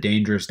 use of the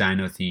Dangerous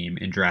Dino theme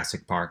in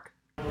Jurassic Park.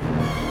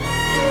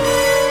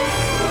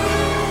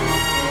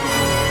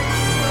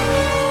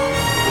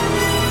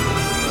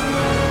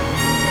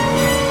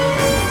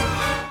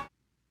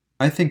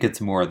 I think it's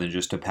more than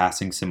just a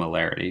passing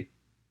similarity.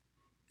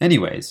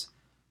 Anyways,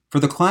 for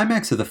the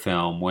climax of the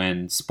film,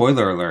 when,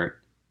 spoiler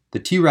alert, the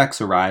T-Rex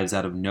arrives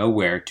out of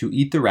nowhere to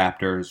eat the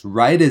raptors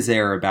right as they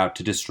are about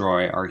to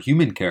destroy our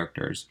human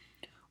characters,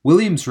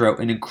 Williams wrote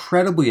an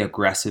incredibly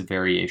aggressive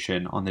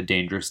variation on the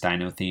Dangerous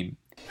Dino theme.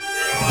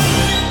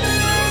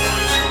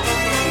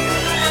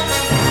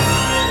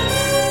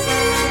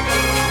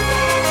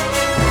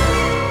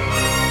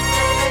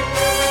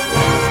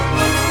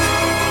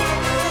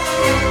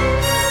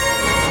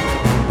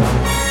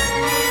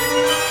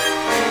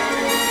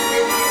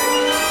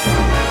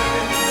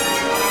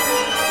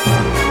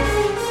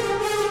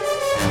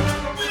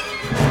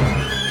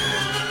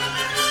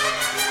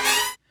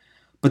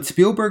 but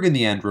Spielberg in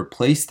the end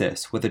replaced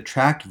this with a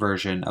tracked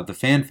version of the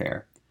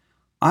fanfare.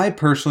 I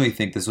personally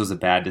think this was a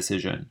bad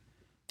decision.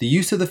 The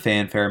use of the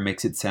fanfare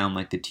makes it sound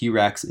like the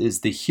T-Rex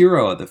is the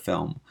hero of the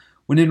film,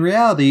 when in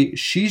reality,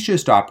 she's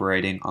just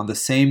operating on the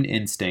same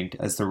instinct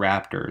as the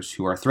raptors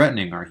who are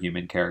threatening our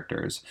human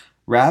characters,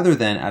 rather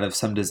than out of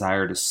some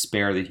desire to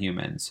spare the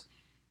humans.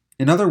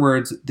 In other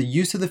words, the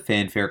use of the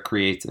fanfare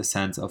creates a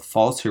sense of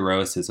false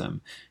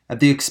heroicism at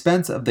the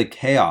expense of the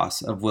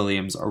chaos of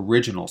Williams'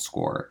 original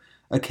score,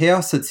 a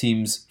chaos that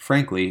seems,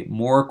 frankly,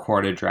 more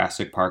core to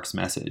Jurassic Park's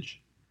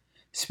message.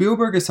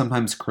 Spielberg is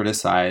sometimes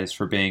criticized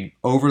for being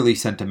overly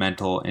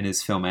sentimental in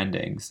his film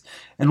endings,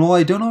 and while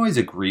I don't always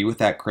agree with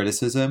that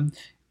criticism,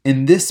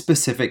 in this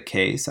specific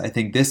case, I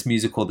think this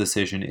musical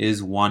decision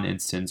is one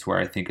instance where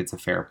I think it's a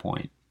fair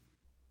point.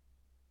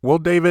 Well,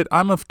 David,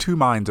 I'm of two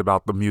minds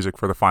about the music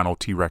for the final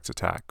T-Rex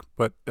attack,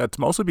 but that's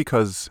mostly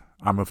because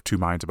I'm of two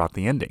minds about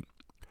the ending.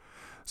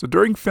 So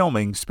during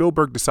filming,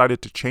 Spielberg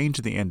decided to change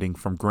the ending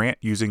from Grant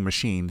using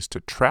machines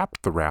to trap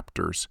the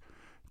raptors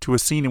to a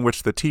scene in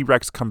which the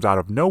T-Rex comes out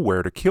of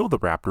nowhere to kill the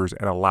raptors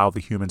and allow the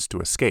humans to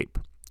escape.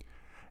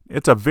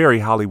 It's a very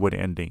Hollywood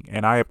ending,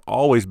 and I have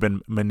always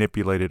been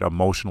manipulated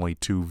emotionally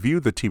to view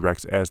the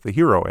T-Rex as the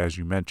hero, as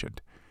you mentioned.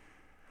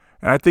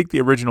 And I think the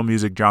original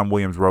music John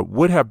Williams wrote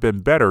would have been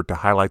better to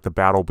highlight the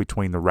battle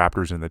between the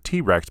raptors and the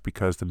T-Rex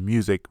because the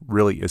music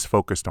really is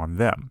focused on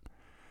them.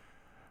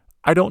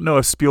 I don't know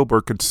if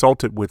Spielberg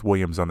consulted with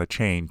Williams on the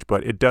change,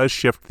 but it does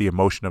shift the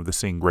emotion of the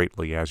scene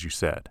greatly, as you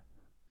said.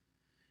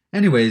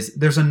 Anyways,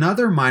 there's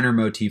another minor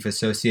motif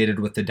associated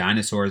with the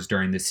dinosaurs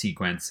during this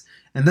sequence,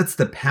 and that's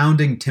the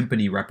pounding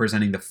timpani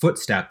representing the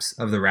footsteps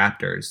of the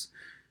raptors.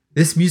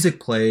 This music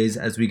plays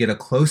as we get a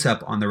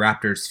close-up on the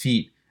raptors'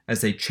 feet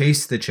as they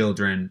chase the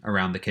children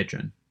around the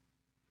kitchen.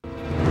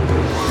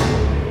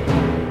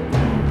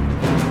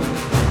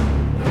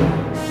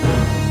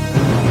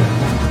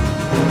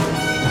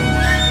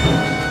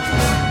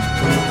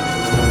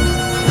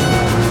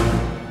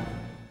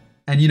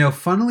 And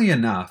funnily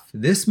enough,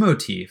 this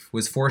motif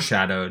was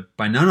foreshadowed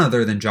by none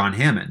other than John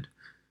Hammond.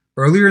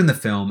 Earlier in the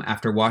film,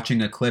 after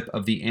watching a clip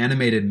of the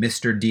animated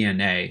Mr.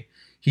 DNA,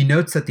 he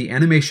notes that the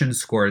animation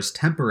score is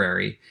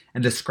temporary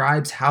and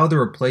describes how the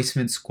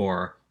replacement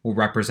score will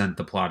represent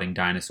the plotting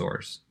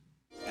dinosaurs.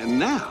 And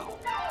now,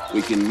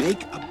 we can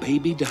make a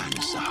baby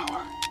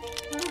dinosaur.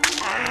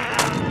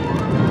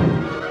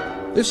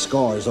 This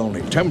score is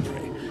only temporary.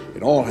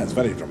 It all has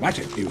very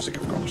dramatic music,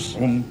 of course.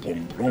 Boom,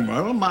 boom, boom.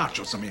 A march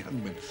or something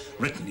hadn't been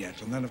written yet.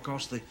 And then, of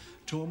course, the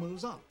tour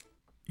moves on.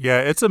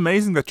 Yeah, it's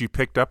amazing that you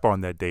picked up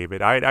on that,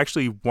 David. I had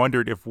actually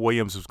wondered if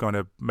Williams was going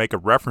to make a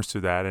reference to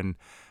that. And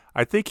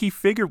I think he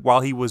figured while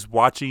he was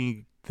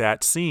watching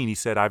that scene, he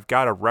said, I've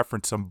got to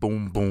reference some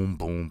boom, boom,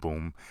 boom,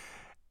 boom.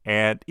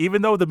 And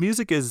even though the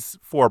music is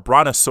for a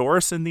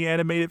brontosaurus in the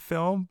animated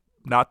film,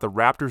 not the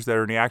raptors that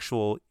are in the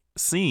actual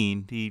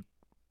scene, he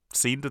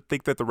seemed to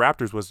think that the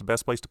raptors was the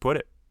best place to put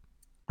it.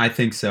 I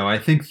think so. I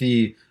think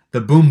the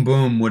boom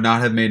boom would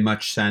not have made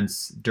much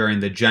sense during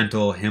the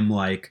gentle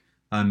hymn-like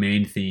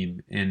main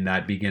theme in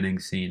that beginning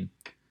scene.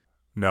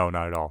 No,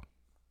 not at all.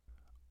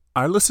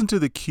 I listen to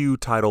the cue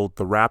titled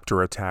The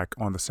Raptor Attack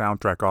on the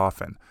soundtrack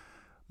often,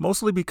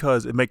 mostly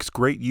because it makes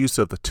great use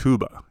of the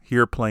tuba,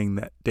 here playing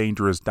that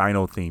dangerous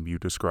dino theme you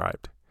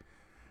described.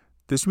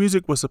 This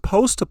music was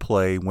supposed to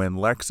play when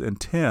Lex and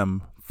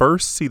Tim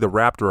first see the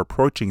raptor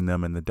approaching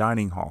them in the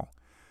dining hall,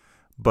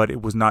 but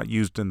it was not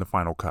used in the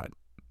final cut.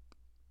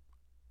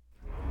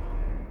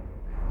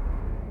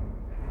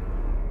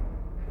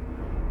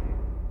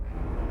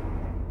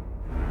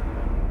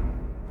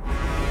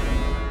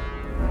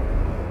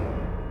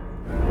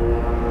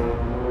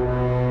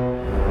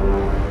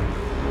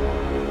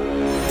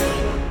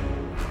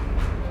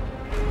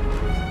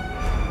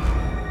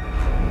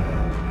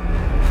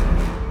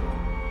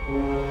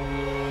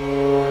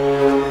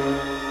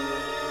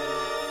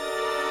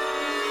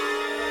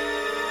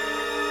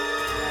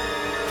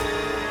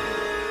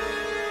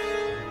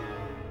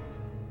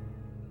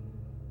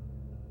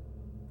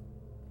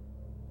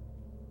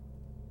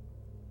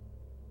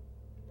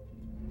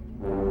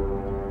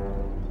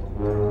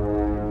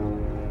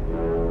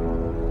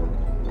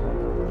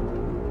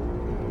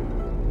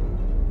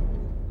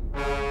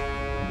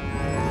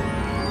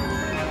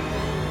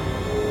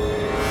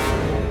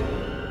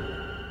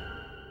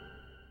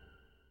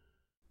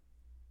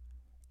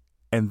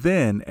 And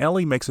then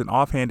Ellie makes an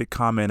offhanded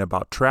comment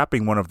about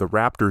trapping one of the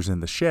raptors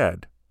in the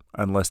shed,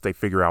 unless they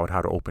figure out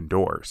how to open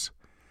doors.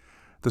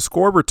 The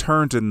score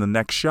returns in the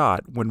next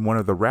shot when one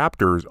of the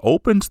raptors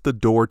opens the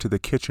door to the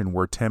kitchen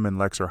where Tim and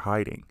Lex are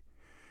hiding.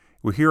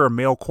 We hear a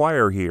male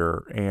choir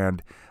here,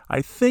 and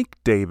I think,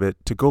 David,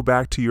 to go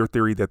back to your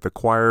theory that the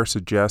choir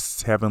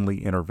suggests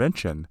heavenly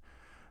intervention,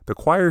 the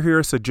choir here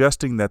is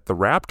suggesting that the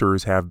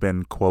raptors have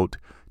been, quote,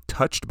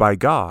 touched by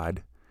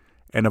God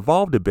and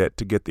evolved a bit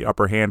to get the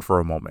upper hand for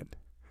a moment.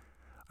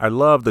 I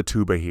love the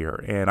tuba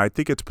here, and I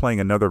think it's playing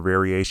another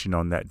variation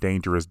on that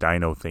dangerous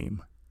dino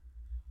theme.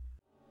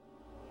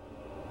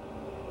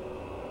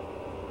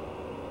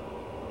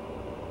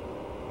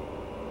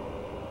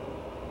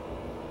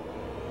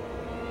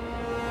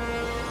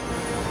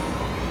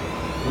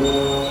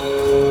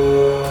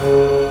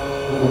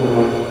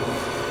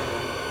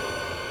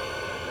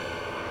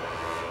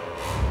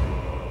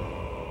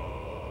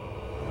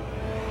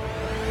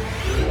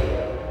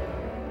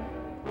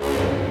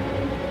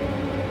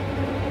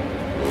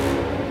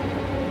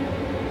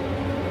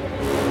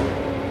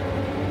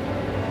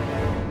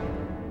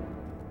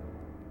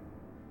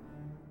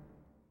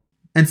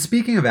 And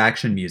speaking of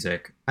action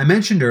music, I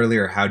mentioned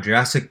earlier how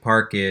Jurassic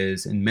Park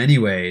is, in many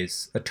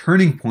ways, a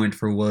turning point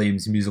for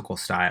Williams' musical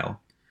style.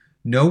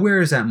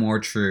 Nowhere is that more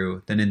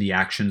true than in the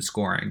action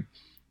scoring.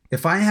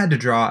 If I had to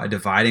draw a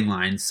dividing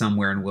line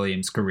somewhere in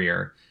Williams'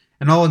 career,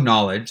 and I'll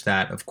acknowledge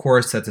that, of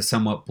course, that's a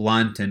somewhat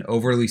blunt and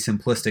overly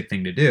simplistic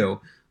thing to do,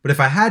 but if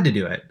I had to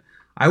do it,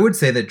 I would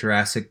say that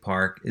Jurassic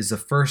Park is the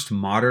first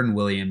modern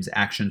Williams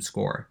action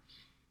score.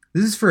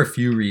 This is for a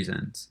few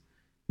reasons.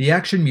 The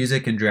action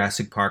music in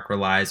Jurassic Park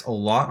relies a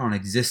lot on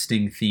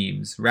existing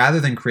themes, rather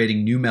than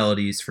creating new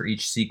melodies for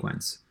each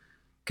sequence.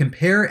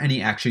 Compare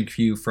any action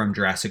cue from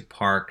Jurassic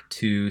Park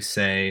to,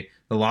 say,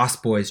 the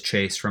Lost Boys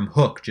chase from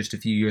Hook just a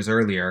few years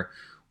earlier,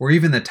 or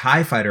even the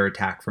TIE Fighter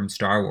attack from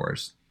Star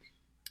Wars.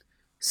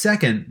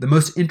 Second, the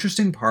most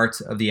interesting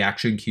parts of the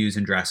action cues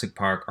in Jurassic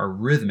Park are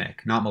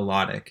rhythmic, not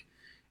melodic,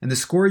 and the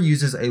score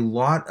uses a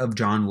lot of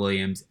John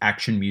Williams'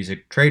 action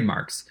music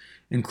trademarks,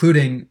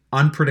 including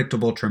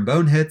unpredictable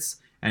trombone hits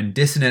and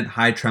dissonant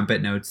high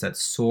trumpet notes that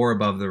soar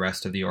above the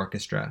rest of the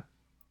orchestra.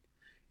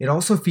 It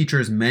also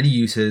features many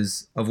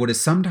uses of what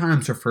is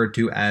sometimes referred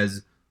to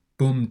as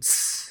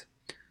boom-ts.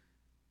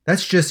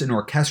 That's just an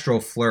orchestral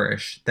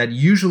flourish that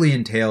usually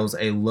entails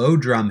a low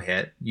drum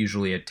hit,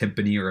 usually a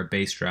timpani or a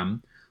bass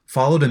drum,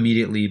 followed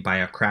immediately by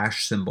a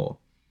crash cymbal.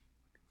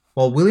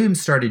 While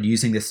Williams started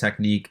using this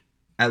technique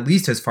at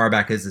least as far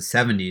back as the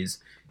 70s,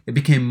 it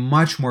became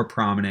much more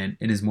prominent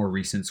in his more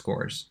recent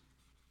scores.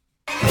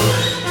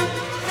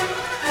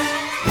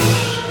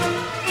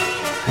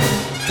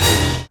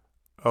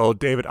 Oh,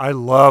 David, I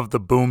love the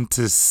boom.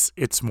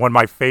 It's one of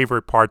my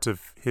favorite parts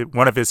of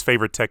one of his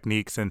favorite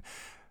techniques. And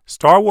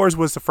Star Wars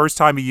was the first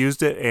time he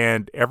used it,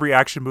 and every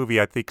action movie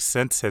I think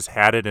since has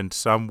had it in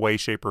some way,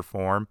 shape, or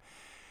form.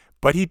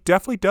 But he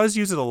definitely does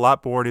use it a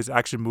lot more in his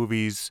action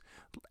movies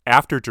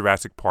after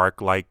Jurassic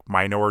Park, like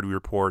Minority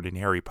Report and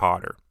Harry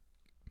Potter.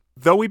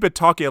 Though we've been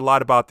talking a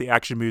lot about the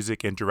action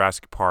music in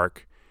Jurassic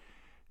Park,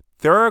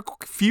 there are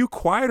a few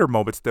quieter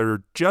moments that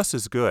are just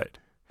as good.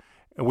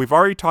 And we've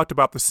already talked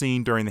about the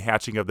scene during the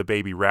hatching of the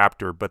baby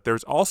raptor, but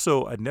there's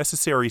also a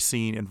necessary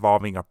scene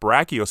involving a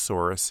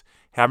brachiosaurus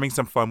having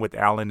some fun with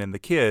Alan and the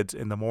kids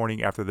in the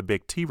morning after the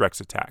big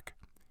T-Rex attack.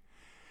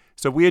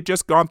 So we had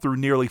just gone through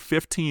nearly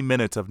 15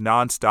 minutes of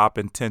nonstop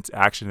intense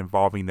action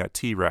involving that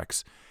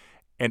T-Rex.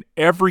 And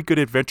every good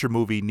adventure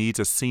movie needs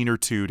a scene or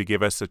two to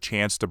give us a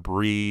chance to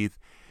breathe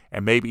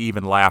and maybe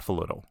even laugh a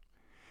little.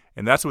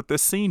 And that's what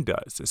this scene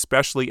does,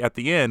 especially at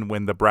the end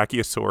when the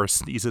brachiosaurus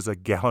sneezes a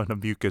gallon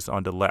of mucus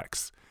onto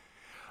Lex.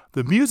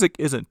 The music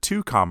isn't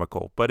too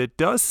comical, but it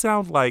does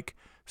sound like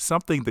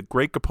something the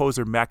great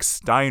composer Max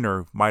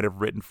Steiner might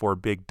have written for a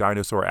big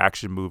dinosaur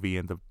action movie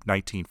in the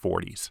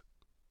 1940s.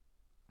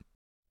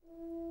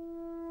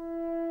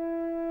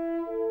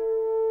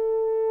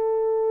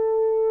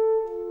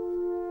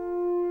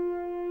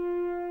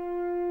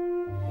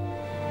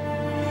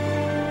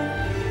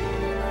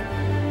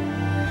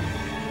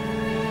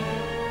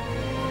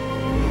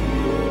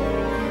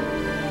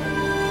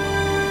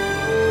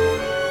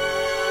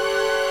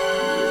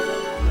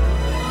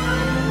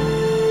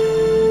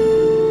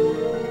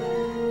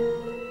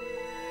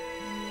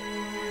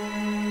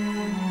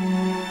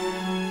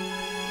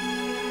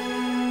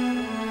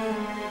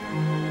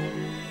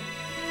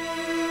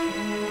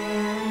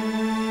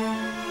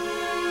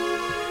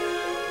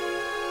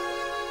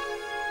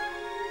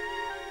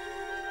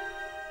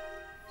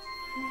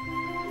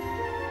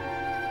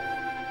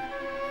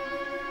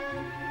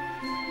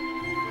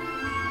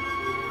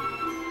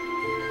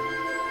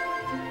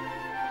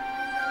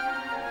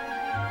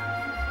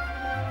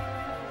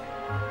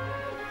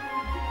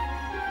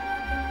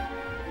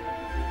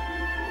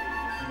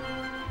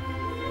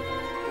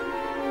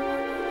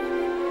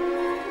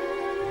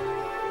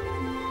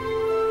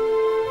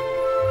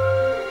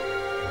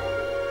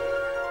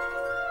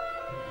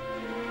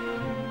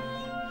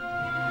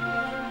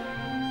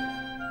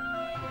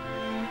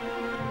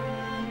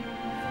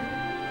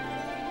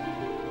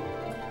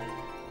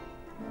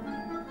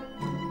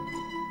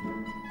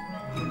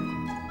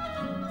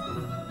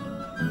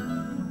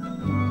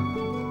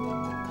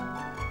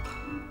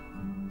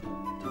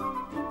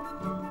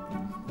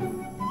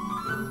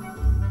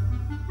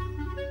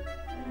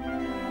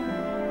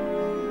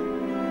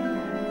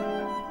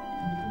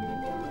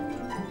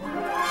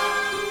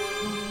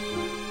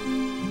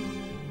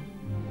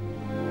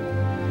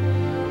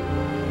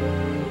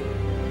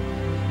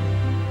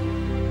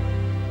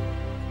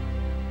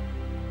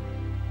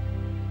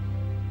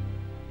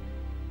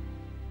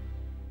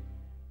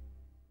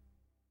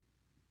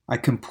 I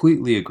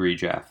completely agree,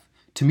 Jeff.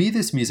 To me,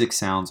 this music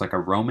sounds like a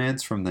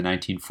romance from the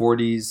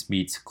 1940s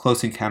meets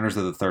Close Encounters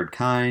of the Third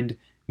Kind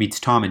meets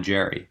Tom and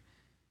Jerry.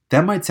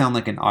 That might sound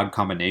like an odd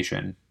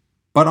combination,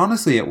 But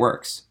honestly, it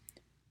works.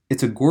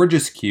 It's a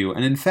gorgeous cue,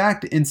 and in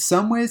fact, in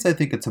some ways, I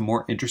think it's a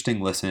more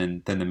interesting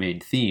listen than the main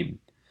theme.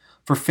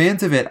 For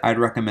fans of it, I'd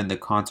recommend the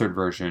concert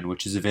version,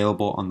 which is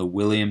available on the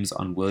Williams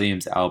on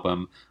Williams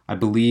album, I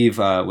believe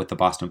with the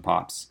Boston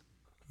Pops.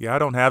 Yeah, I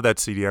don't have that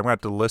CD. I'm going to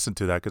have to listen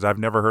to that because I've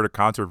never heard a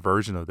concert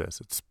version of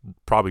this. It's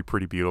probably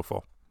pretty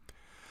beautiful.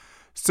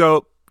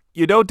 So,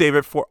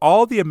 David, for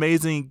all the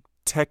amazing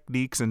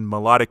techniques and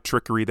melodic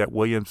trickery that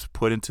Williams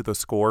put into the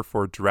score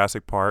for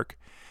Jurassic Park,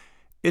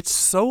 it's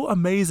so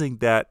amazing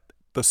that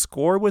the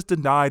score was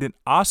denied an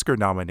Oscar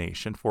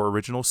nomination for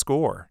original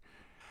score.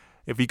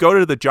 If you go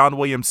to the John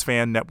Williams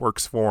Fan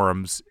Network's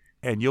forums,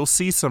 and you'll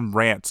see some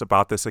rants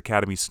about this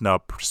Academy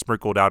snub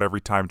sprinkled out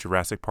every time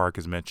Jurassic Park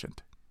is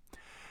mentioned.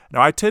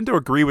 Now, I tend to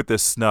agree with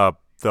this snub,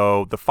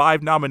 though the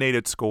 5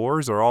 nominated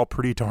scores are all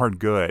pretty darn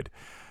good,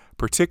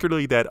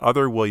 particularly that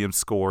other Williams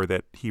score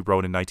that he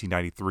wrote in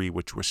 1993,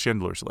 which was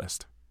Schindler's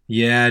List.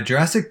 Yeah,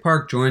 Jurassic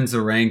Park joins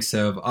the ranks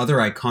of other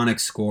iconic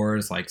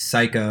scores like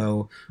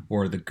Psycho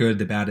or The Good,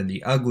 the Bad, and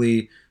the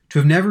Ugly to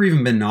have never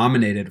even been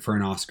nominated for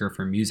an Oscar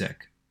for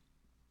music.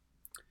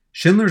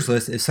 Schindler's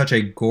List is such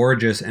a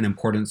gorgeous and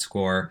important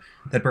score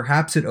that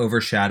perhaps it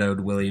overshadowed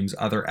Williams'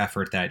 other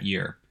effort that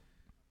year.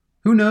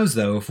 Who knows,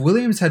 though, if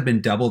Williams had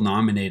been double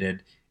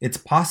nominated, it's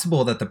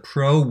possible that the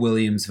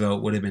pro-Williams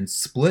vote would have been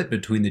split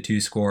between the two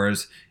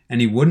scores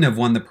and he wouldn't have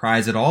won the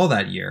prize at all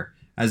that year,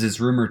 as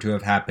is rumored to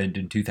have happened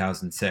in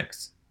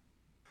 2006.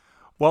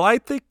 Well, I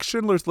think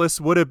Schindler's List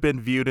would have been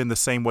viewed in the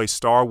same way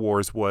Star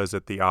Wars was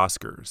at the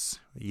Oscars.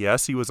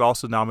 Yes, he was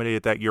also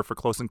nominated that year for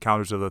Close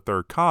Encounters of the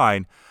Third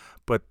Kind,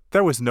 but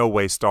there was no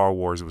way Star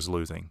Wars was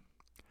losing.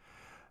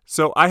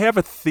 So I have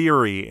a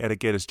theory, and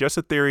again, it's just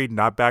a theory,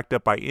 not backed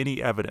up by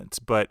any evidence,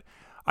 but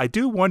I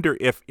do wonder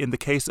if, in the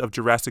case of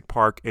Jurassic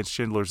Park and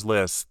Schindler's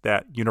List,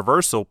 that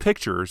Universal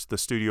Pictures, the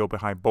studio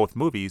behind both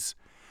movies,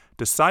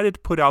 decided to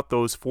put out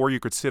those for your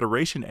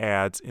consideration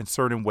ads in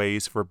certain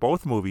ways for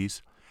both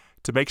movies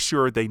to make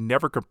sure they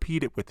never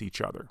competed with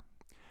each other.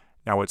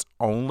 Now, it's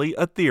only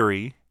a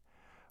theory,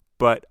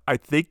 but I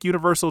think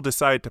Universal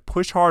decided to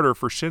push harder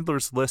for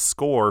Schindler's List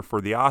score for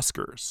the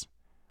Oscars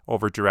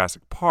over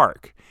Jurassic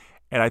Park.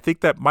 And I think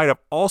that might have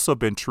also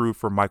been true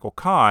for Michael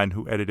Kahn,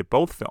 who edited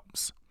both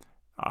films.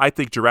 I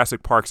think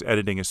Jurassic Park's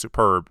editing is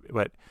superb,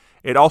 but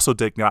it also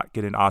did not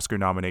get an Oscar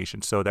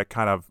nomination, so that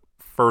kind of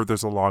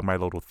furthers along my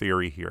little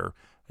theory here.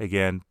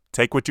 Again,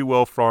 take what you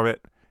will from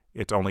it.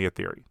 It's only a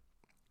theory.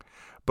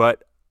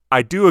 But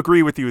I do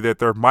agree with you that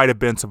there might have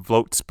been some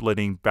vote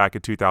splitting back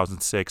in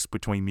 2006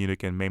 between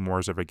Munich and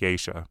Memoirs of a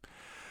Geisha.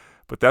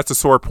 But that's a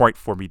sore point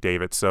for me,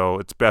 David, so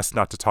it's best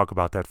not to talk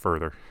about that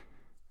further.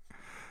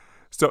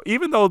 So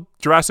even though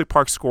Jurassic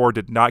Park's score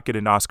did not get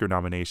an Oscar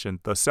nomination,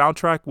 the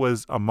soundtrack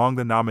was among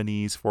the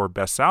nominees for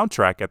Best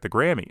Soundtrack at the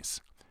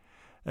Grammys.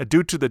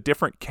 Due to the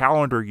different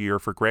calendar year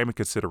for Grammy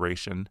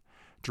consideration,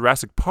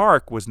 Jurassic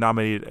Park was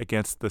nominated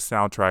against the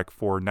soundtrack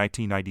for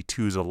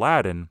 1992's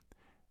Aladdin,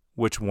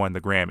 which won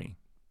the Grammy.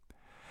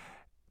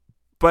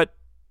 But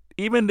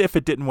even if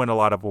it didn't win a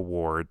lot of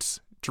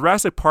awards,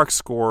 Jurassic Park's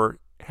score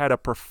had a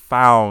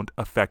profound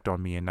effect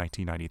on me in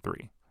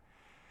 1993.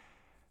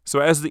 So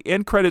as the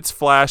end credits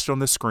flashed on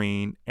the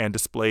screen and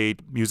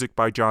displayed music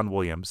by John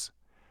Williams,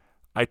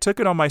 I took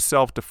it on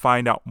myself to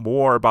find out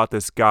more about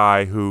this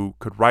guy who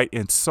could write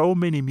in so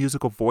many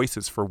musical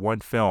voices for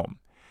one film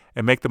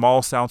and make them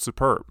all sound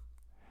superb.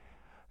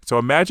 So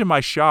imagine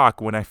my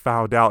shock when I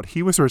found out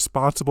he was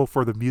responsible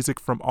for the music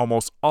from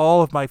almost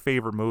all of my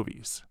favorite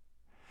movies.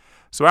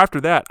 So after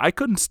that, I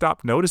couldn't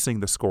stop noticing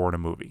the score in a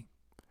movie.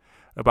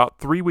 About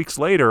 3 weeks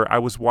later, I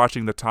was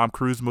watching the Tom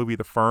Cruise movie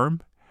The Firm,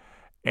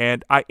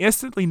 and I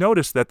instantly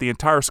noticed that the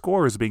entire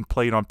score was being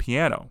played on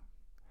piano.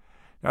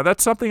 Now,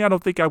 that's something I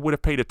don't think I would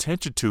have paid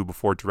attention to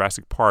before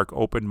Jurassic Park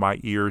opened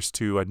my ears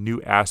to a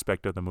new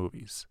aspect of the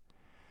movies.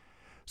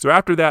 So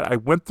after that, I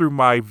went through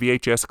my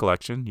VHS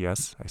collection.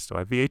 Yes, I still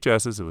have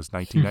VHSs. It was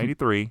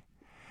 1993,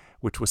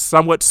 which was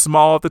somewhat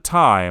small at the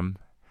time,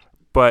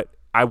 but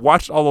I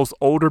watched all those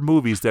older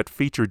movies that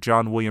featured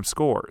John Williams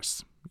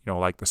scores,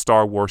 like the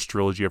Star Wars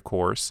trilogy, of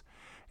course,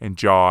 and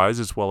Jaws,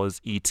 as well as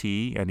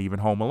E.T. and even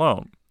Home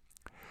Alone.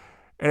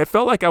 And it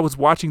felt like I was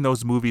watching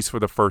those movies for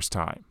the first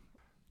time.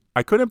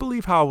 I couldn't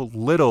believe how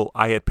little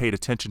I had paid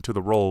attention to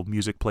the role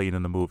music played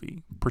in the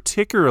movie,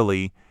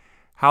 particularly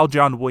how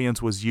John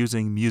Williams was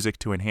using music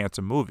to enhance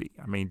a movie.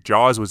 I mean,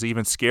 Jaws was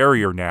even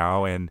scarier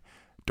now, and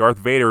Darth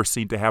Vader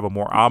seemed to have a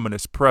more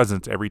ominous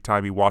presence every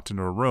time he walked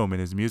into a room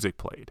and his music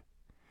played.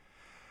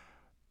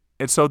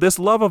 And so this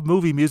love of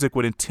movie music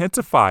would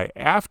intensify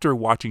after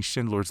watching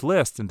Schindler's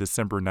List in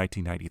December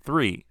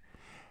 1993.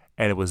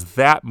 And it was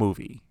that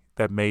movie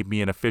that made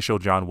me an official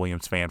John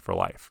Williams fan for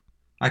life.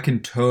 I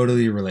can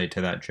totally relate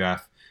to that,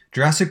 Jeff.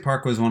 Jurassic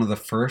Park was one of the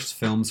first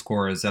film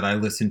scores that I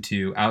listened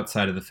to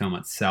outside of the film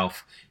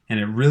itself, and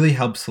it really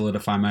helped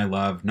solidify my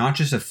love, not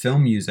just of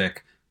film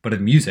music, but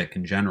of music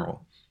in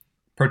general.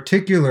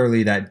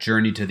 Particularly that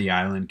Journey to the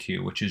Island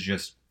cue, which is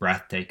just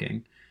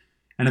breathtaking.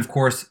 And of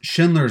course,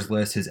 Schindler's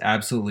List is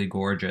absolutely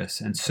gorgeous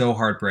and so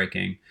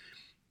heartbreaking.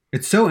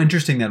 It's so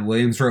interesting that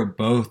Williams wrote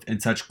both in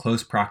such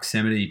close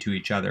proximity to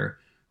each other.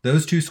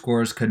 Those two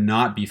scores could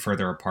not be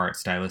further apart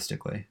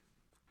stylistically.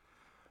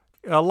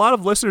 A lot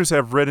of listeners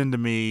have written to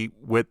me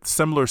with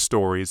similar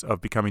stories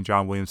of becoming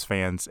John Williams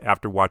fans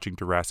after watching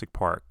Jurassic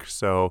Park.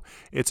 So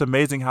it's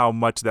amazing how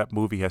much that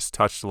movie has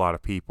touched a lot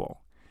of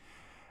people.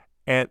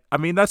 And I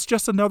mean, that's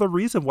just another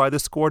reason why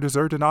this score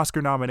deserved an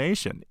Oscar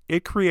nomination.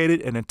 It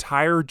created an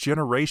entire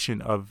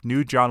generation of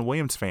new John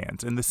Williams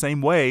fans in the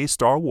same way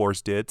Star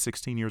Wars did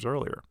 16 years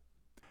earlier.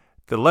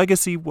 The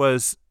legacy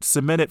was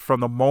cemented from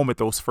the moment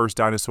those first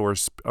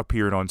dinosaurs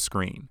appeared on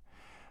screen.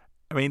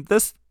 I mean,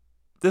 this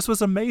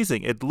was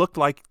amazing. It looked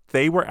like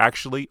they were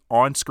actually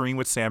on screen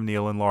with Sam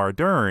Neill and Laura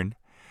Dern,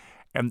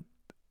 and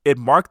it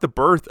marked the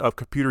birth of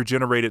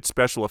computer-generated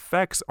special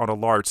effects on a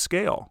large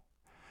scale.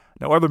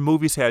 Now, other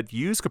movies had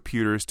used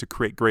computers to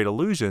create great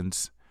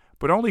illusions,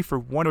 but only for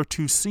one or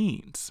two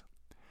scenes.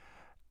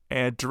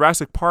 And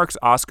Jurassic Park's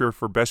Oscar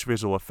for Best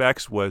Visual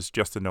Effects was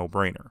just a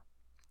no-brainer.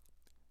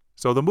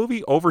 So the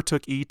movie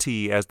overtook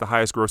E.T. as the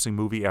highest-grossing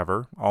movie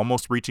ever,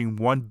 almost reaching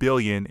 $1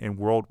 billion in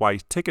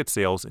worldwide ticket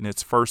sales in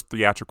its first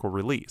theatrical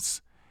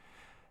release.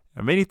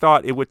 And many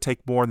thought it would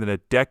take more than a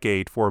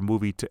decade for a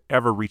movie to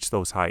ever reach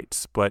those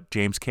heights, but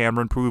James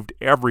Cameron proved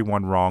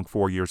everyone wrong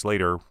 4 years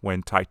later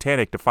when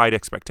Titanic defied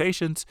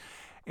expectations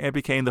and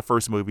became the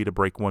first movie to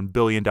break $1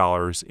 billion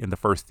in the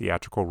first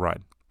theatrical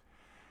run.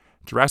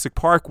 Jurassic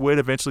Park would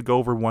eventually go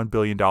over $1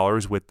 billion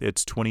with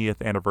its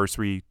 20th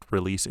anniversary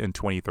release in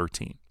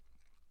 2013.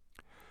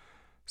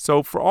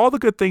 So for all the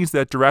good things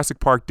that Jurassic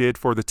Park did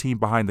for the team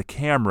behind the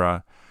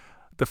camera,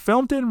 the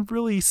film didn't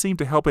really seem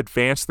to help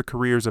advance the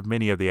careers of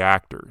many of the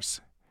actors.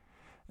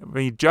 I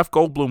mean, Jeff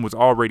Goldblum was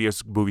already a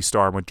movie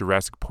star when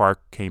Jurassic Park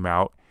came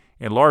out,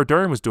 and Laura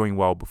Dern was doing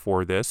well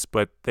before this,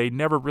 but they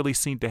never really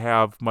seemed to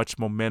have much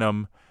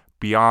momentum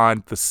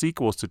beyond the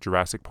sequels to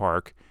Jurassic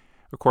Park.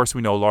 Of course,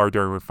 we know Laura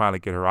Dern would finally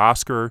get her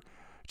Oscar.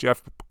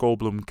 Jeff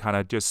Goldblum kind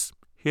of just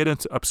hid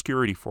into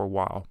obscurity for a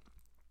while.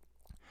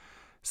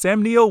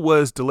 Sam Neill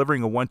was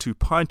delivering a 1-2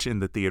 punch in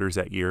the theaters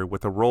that year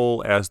with a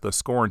role as the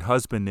scorned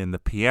husband in The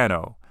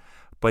Piano,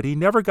 but he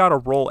never got a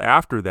role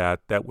after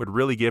that would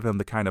really give him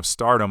the kind of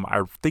stardom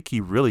I think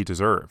he really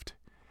deserved.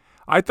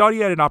 I thought he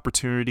had an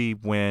opportunity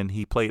when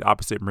he played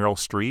opposite Meryl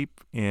Streep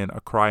in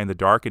A Cry in the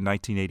Dark in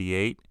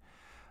 1988,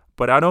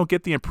 but I don't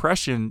get the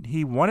impression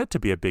he wanted to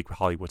be a big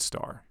Hollywood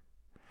star.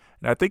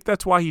 And I think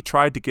that's why he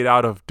tried to get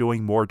out of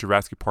doing more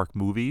Jurassic Park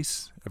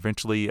movies,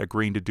 eventually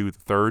agreeing to do the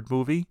third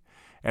movie.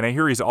 And I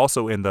hear he's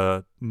also in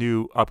the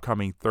new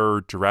upcoming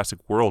third Jurassic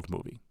World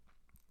movie.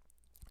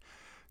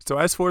 So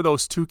as for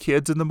those two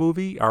kids in the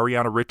movie,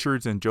 Ariana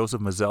Richards and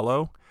Joseph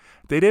Mazzello,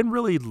 they didn't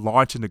really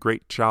launch into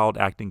great child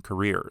acting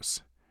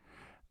careers.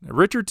 Now,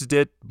 Richards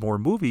did more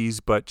movies,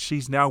 but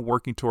she's now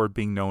working toward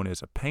being known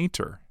as a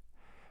painter.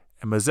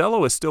 And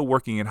Mazzello is still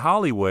working in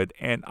Hollywood,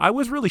 and I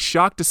was really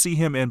shocked to see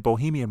him in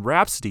Bohemian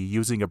Rhapsody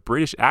using a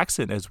British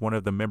accent as one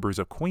of the members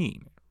of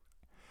Queen.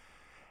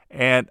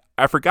 And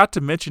I forgot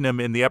to mention him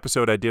in the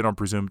episode I did on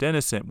Presumed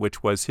Innocent,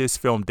 which was his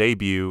film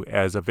debut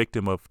as a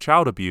victim of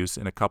child abuse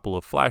in a couple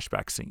of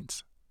flashback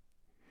scenes.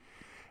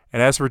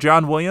 And as for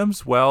John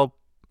Williams, well,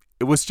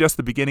 it was just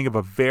the beginning of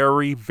a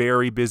very,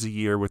 very busy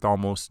year with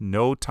almost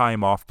no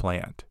time off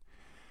planned.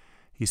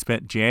 He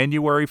spent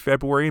January,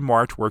 February, and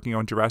March working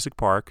on Jurassic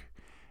Park.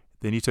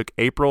 Then he took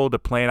April to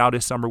plan out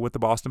his summer with the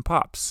Boston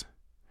Pops.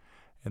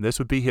 And this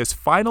would be his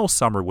final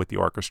summer with the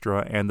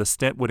orchestra, and the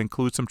stint would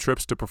include some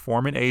trips to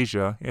perform in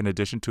Asia in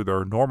addition to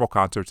their normal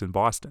concerts in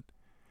Boston.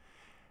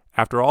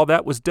 After all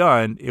that was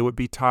done, it would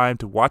be time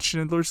to watch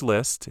Schindler's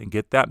List and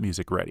get that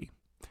music ready.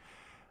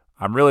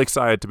 I'm really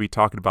excited to be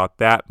talking about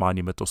that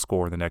monumental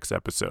score in the next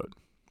episode.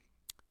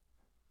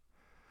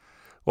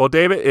 Well,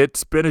 David,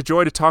 it's been a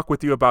joy to talk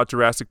with you about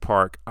Jurassic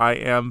Park. I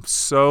am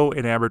so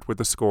enamored with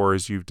the score,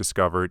 as you've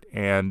discovered,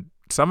 and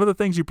some of the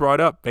things you brought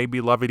up made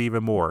me love it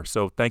even more.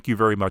 So thank you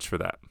very much for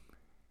that.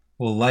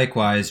 Well,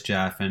 likewise,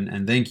 Jeff,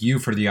 and thank you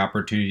for the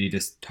opportunity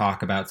to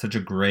talk about such a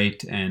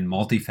great and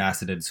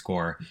multifaceted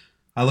score.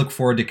 I look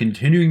forward to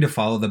continuing to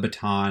follow the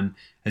baton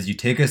as you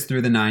take us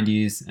through the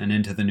 90s and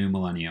into the new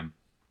millennium.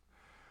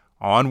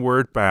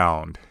 Onward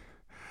bound.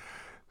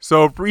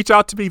 So reach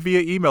out to me via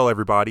email,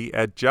 everybody,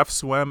 at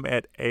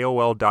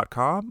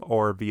jeffswim@aol.com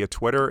or via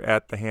Twitter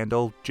at the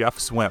handle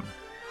jeffswim.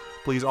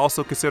 Please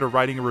also consider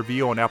writing a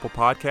review on Apple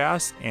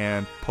Podcasts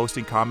and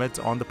posting comments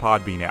on the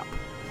Podbean app.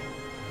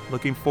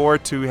 Looking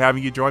forward to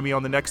having you join me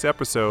on the next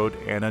episode,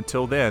 and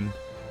until then,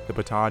 the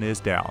baton is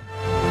down.